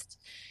yeah. just,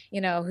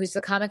 who's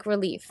the comic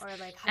relief. Or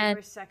like And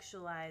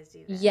hypersexualized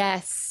even.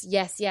 yes,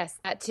 yes, yes,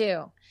 that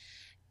too.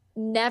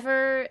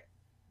 Never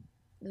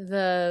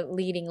the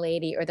leading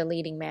lady or the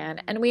leading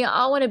man. And we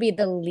all want to be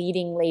the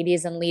leading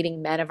ladies and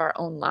leading men of our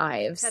own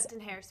lives. Except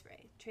in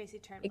Hairspray, Tracy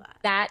Turnblad.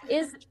 That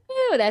is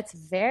true. That's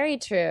very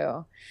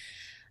true.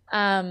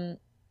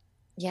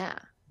 Yeah,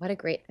 what a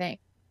great thing.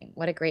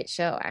 What a great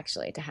show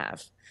actually to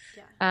have.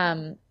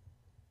 Yeah.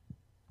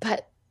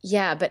 But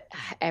yeah, but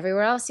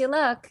everywhere else you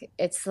look,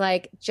 it's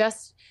like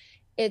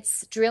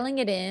it's drilling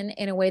it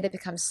in a way that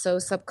becomes so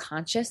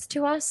subconscious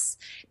to us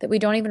that we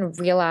don't even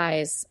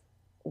realize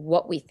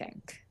what we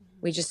think.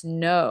 We just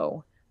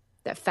know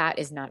that fat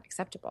is not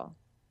acceptable.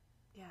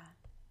 Yeah.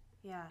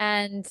 Yeah.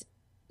 And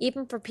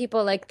even for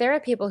people, like there are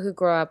people who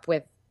grow up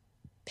with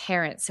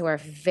parents who are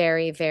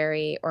very,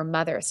 very, or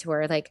mothers who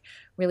are like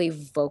really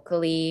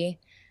vocally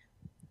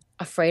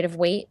afraid of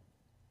weight,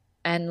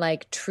 and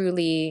like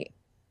truly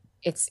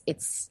it's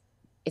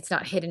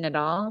not hidden at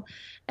all.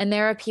 And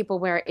there are people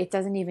where it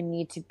doesn't even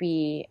need to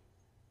be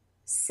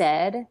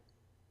said,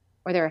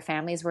 or there are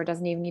families where it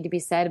doesn't even need to be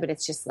said, but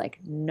it's just like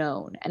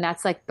known. And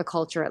that's like the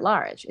culture at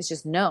large. It's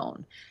just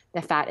known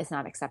that fat is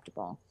not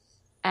acceptable.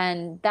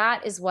 And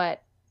that is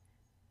what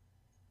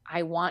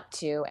I want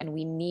to, and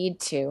we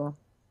need to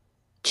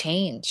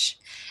change.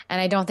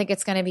 And I don't think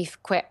it's going to be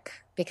quick,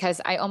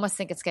 because I almost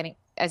think it's getting,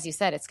 as you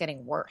said, it's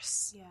getting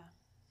worse. Yeah.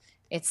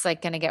 It's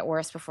like going to get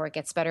worse before it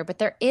gets better. But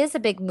there is a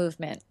big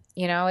movement,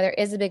 there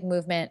is a big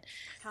movement.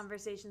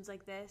 Conversations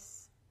like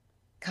this.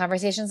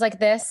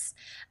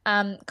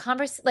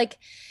 Like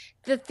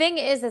the thing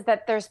is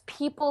that there's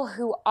people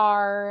who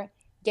are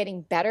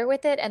getting better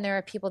with it, and there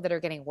are people that are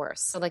getting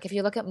worse. So like if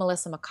you look at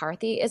Melissa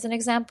McCarthy as an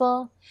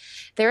example,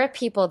 there are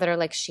people that are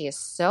like, she is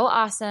so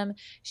awesome.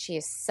 She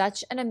is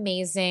such an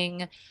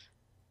amazing,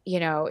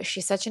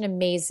 she's such an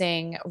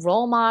amazing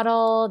role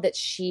model, that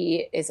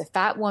she is a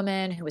fat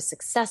woman who is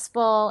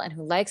successful and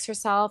who likes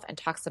herself and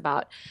talks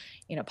about,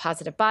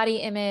 positive body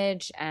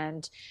image,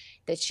 and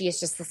that she is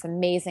just this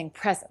amazing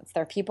presence.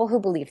 There are people who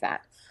believe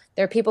that.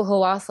 There are people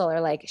who also are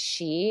like,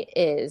 she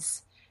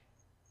is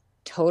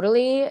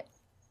totally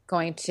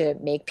going to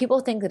make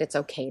people think that it's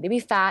okay to be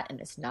fat and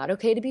it's not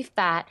okay to be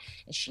fat.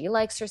 And she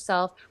likes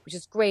herself, which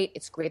is great.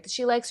 It's great that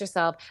she likes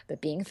herself,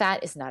 but being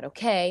fat is not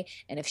okay.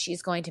 And if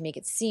she's going to make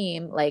it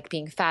seem like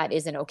being fat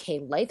is an okay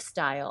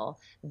lifestyle,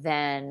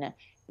 then,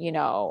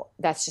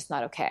 that's just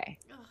not okay.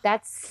 Ugh,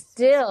 That's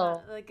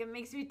still, like, it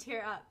makes me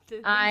tear up to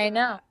think I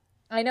know. about.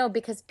 I know,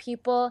 because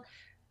people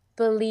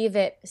believe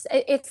it.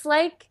 It's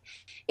like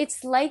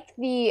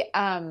the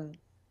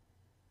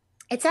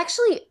it's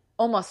actually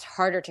almost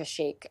harder to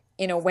shake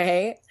in a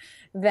way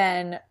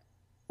than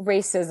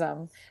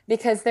racism,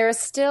 because there are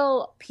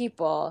still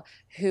people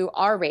who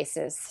are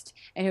racist,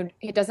 and who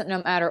it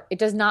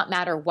does not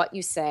matter what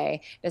you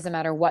say, it doesn't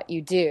matter what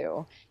you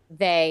do.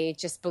 They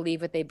just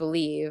believe what they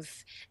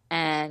believe,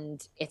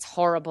 and it's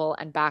horrible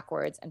and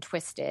backwards and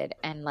twisted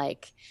and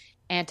like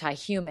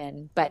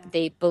anti-human, but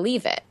they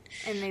believe it.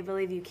 And they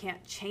believe you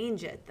can't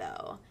change it,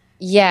 though.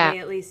 Yeah. They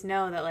at least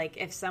know that, like,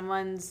 if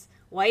someone's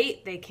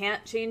white, they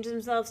can't change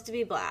themselves to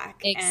be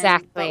black.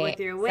 Exactly. But with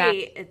your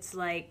weight, it's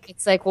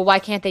like, well, why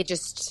can't they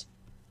just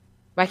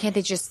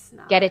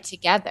get it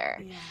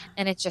together? Yeah.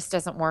 And it just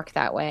doesn't work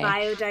that way.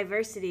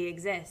 Biodiversity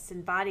exists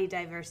and body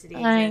diversity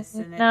I exists,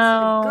 and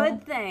know. it's a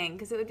good thing,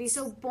 because it would be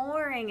so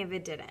boring if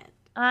it didn't.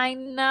 I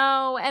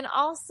know. And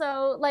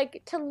also,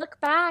 like, to look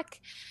back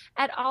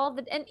at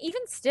and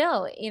even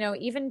still,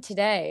 even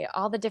today,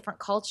 all the different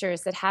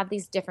cultures that have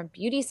these different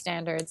beauty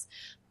standards.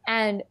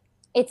 And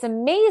it's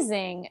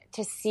amazing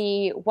to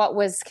see what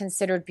was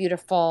considered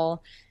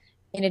beautiful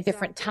in a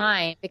different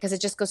time, because it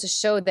just goes to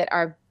show that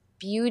our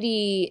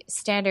beauty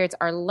standards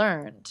are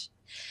learned.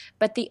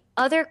 But the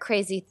other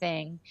crazy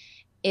thing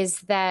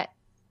is that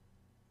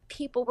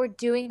people were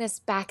doing this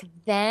back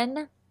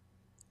then.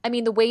 I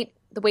mean, the weight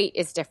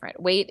is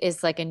different. Weight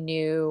is like a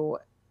new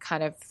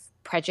kind of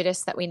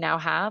prejudice that we now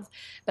have.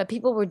 But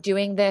people were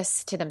doing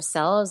this to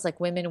themselves. Like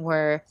women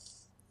were,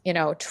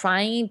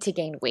 trying to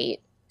gain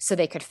weight so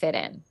they could fit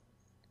in.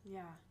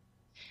 Yeah.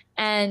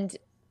 And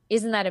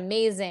isn't that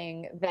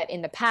amazing that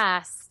in the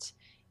past,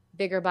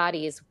 bigger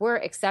bodies were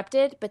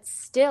accepted, but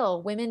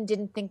still women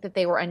didn't think that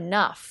they were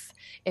enough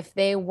if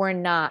they were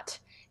not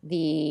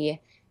the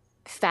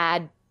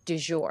fad du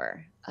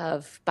jour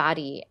of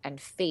body and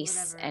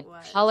face Whatever and it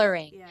was.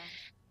 coloring. Yeah.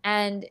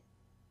 And,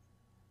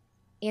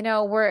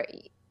 we're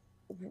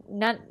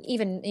not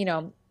even,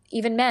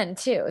 even men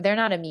too. They're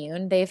not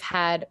immune. They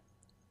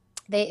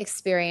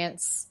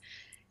experience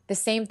the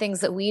same things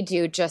that we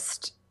do,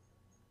 just,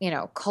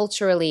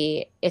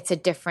 culturally, it's a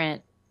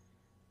different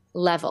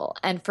level.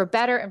 And for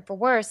better and for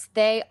worse,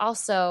 they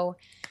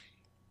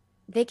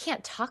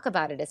can't talk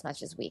about it as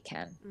much as we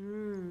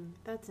can.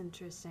 That's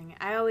interesting.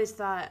 I always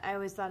thought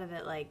of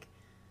it like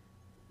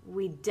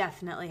we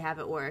definitely have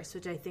it worse,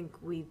 which I think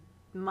we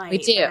might. We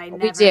do. But I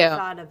never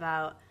thought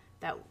about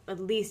that. At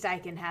least I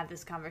can have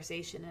this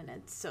conversation and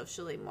it's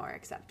socially more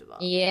acceptable.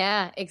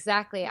 Yeah,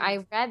 exactly.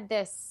 I read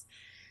this,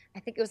 I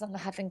think it was on the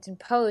Huffington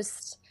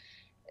Post.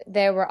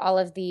 There were all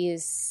of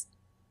these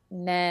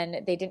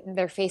men,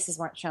 their faces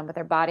weren't shown, but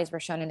their bodies were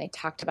shown, and they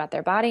talked about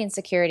their body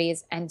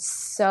insecurities. And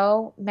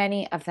so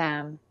many of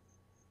them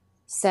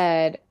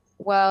said,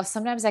 well,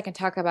 sometimes I can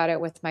talk about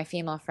it with my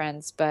female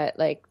friends, but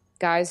like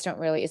guys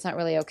it's not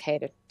really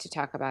okay to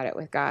talk about it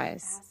with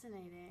guys.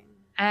 Fascinating.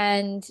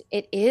 And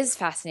it is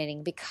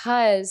fascinating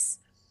because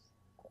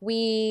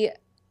we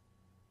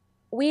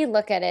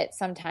look at it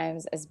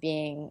sometimes as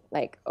being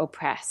like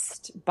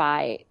oppressed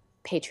by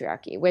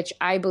patriarchy, which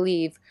I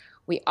believe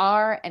we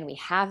are and we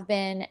have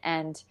been,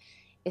 and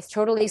it's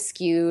totally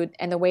skewed.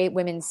 And the way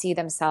women see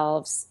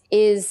themselves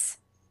is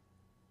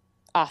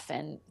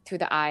often through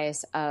the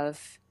eyes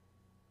of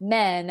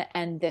men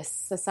and this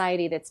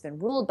society that's been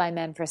ruled by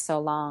men for so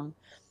long.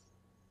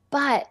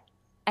 But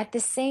at the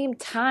same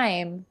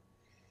time,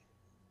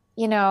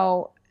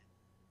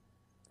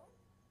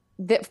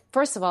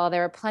 first of all,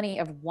 there are plenty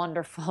of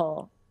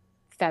wonderful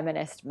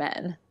feminist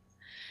men,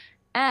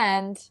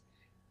 and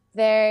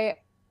they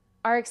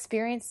are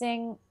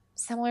experiencing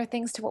similar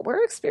things to what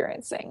we're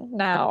experiencing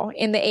now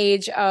in the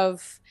age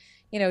of,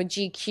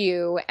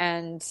 GQ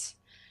and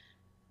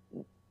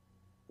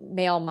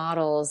male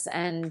models,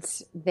 and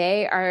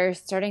they are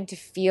starting to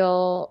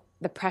feel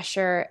the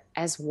pressure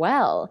as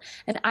well.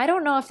 And I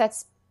don't know if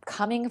that's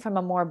coming from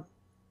a more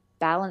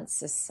balanced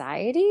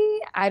society.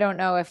 I don't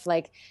know if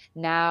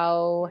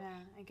now. Yeah,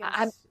 I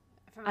guess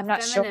I'm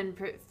not sure.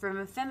 From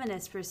a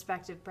feminist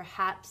perspective,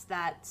 perhaps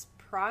that's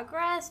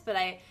progress, but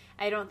I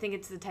don't think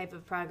it's the type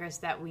of progress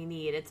that we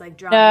need. It's like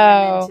drawing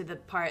them into the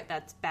part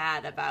that's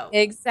bad about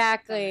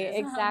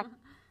exactly.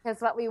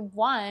 Because what we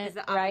want is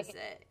the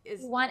opposite. We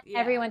want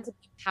everyone to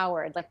be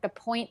empowered. Like the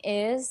point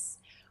is,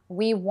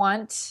 we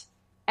want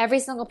every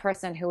single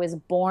person who is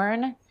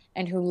born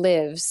and who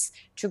lives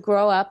to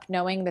grow up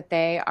knowing that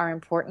they are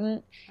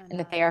important and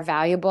that they are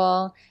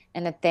valuable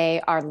and that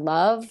they are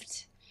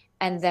loved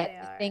and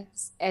that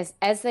things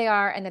as they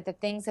are, and that the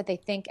things that they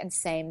think and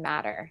say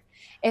matter.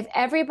 If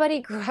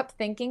everybody grew up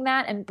thinking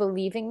that and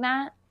believing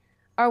that,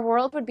 our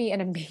world would be an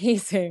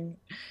amazing,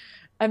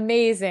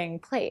 amazing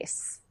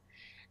place.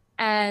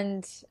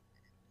 And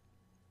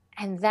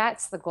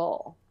that's the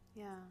goal.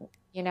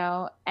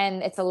 Yeah.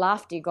 And it's a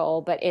lofty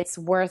goal, but it's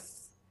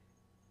worth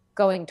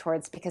going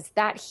towards, because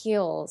that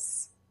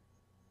heals,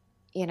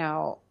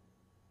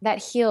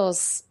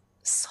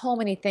 so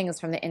many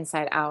things from the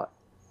inside out.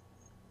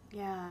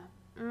 Yeah.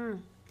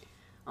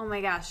 Oh my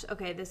gosh.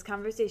 Okay, this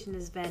conversation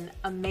has been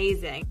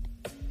amazing.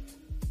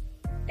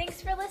 Thanks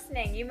for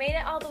listening. You made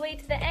it all the way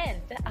to the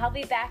end. I'll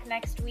be back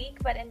next week,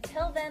 but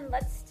until then,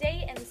 let's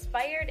stay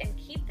inspired and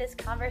keep this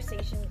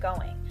conversation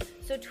going.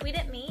 So tweet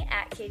at me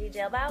at Katie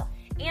Dalebout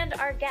and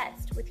our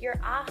guest with your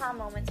aha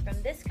moments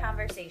from this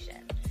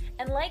conversation.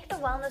 And like the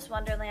Wellness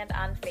Wonderland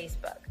on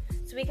Facebook,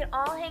 so we can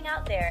all hang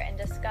out there and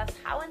discuss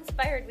how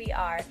inspired we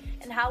are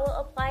and how we'll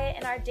apply it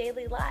in our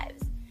daily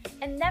lives.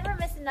 And never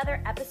miss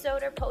another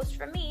episode or post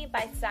from me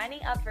by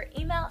signing up for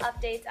email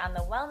updates on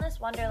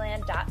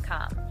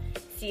thewellnesswonderland.com.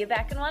 See you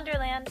back in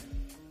Wonderland.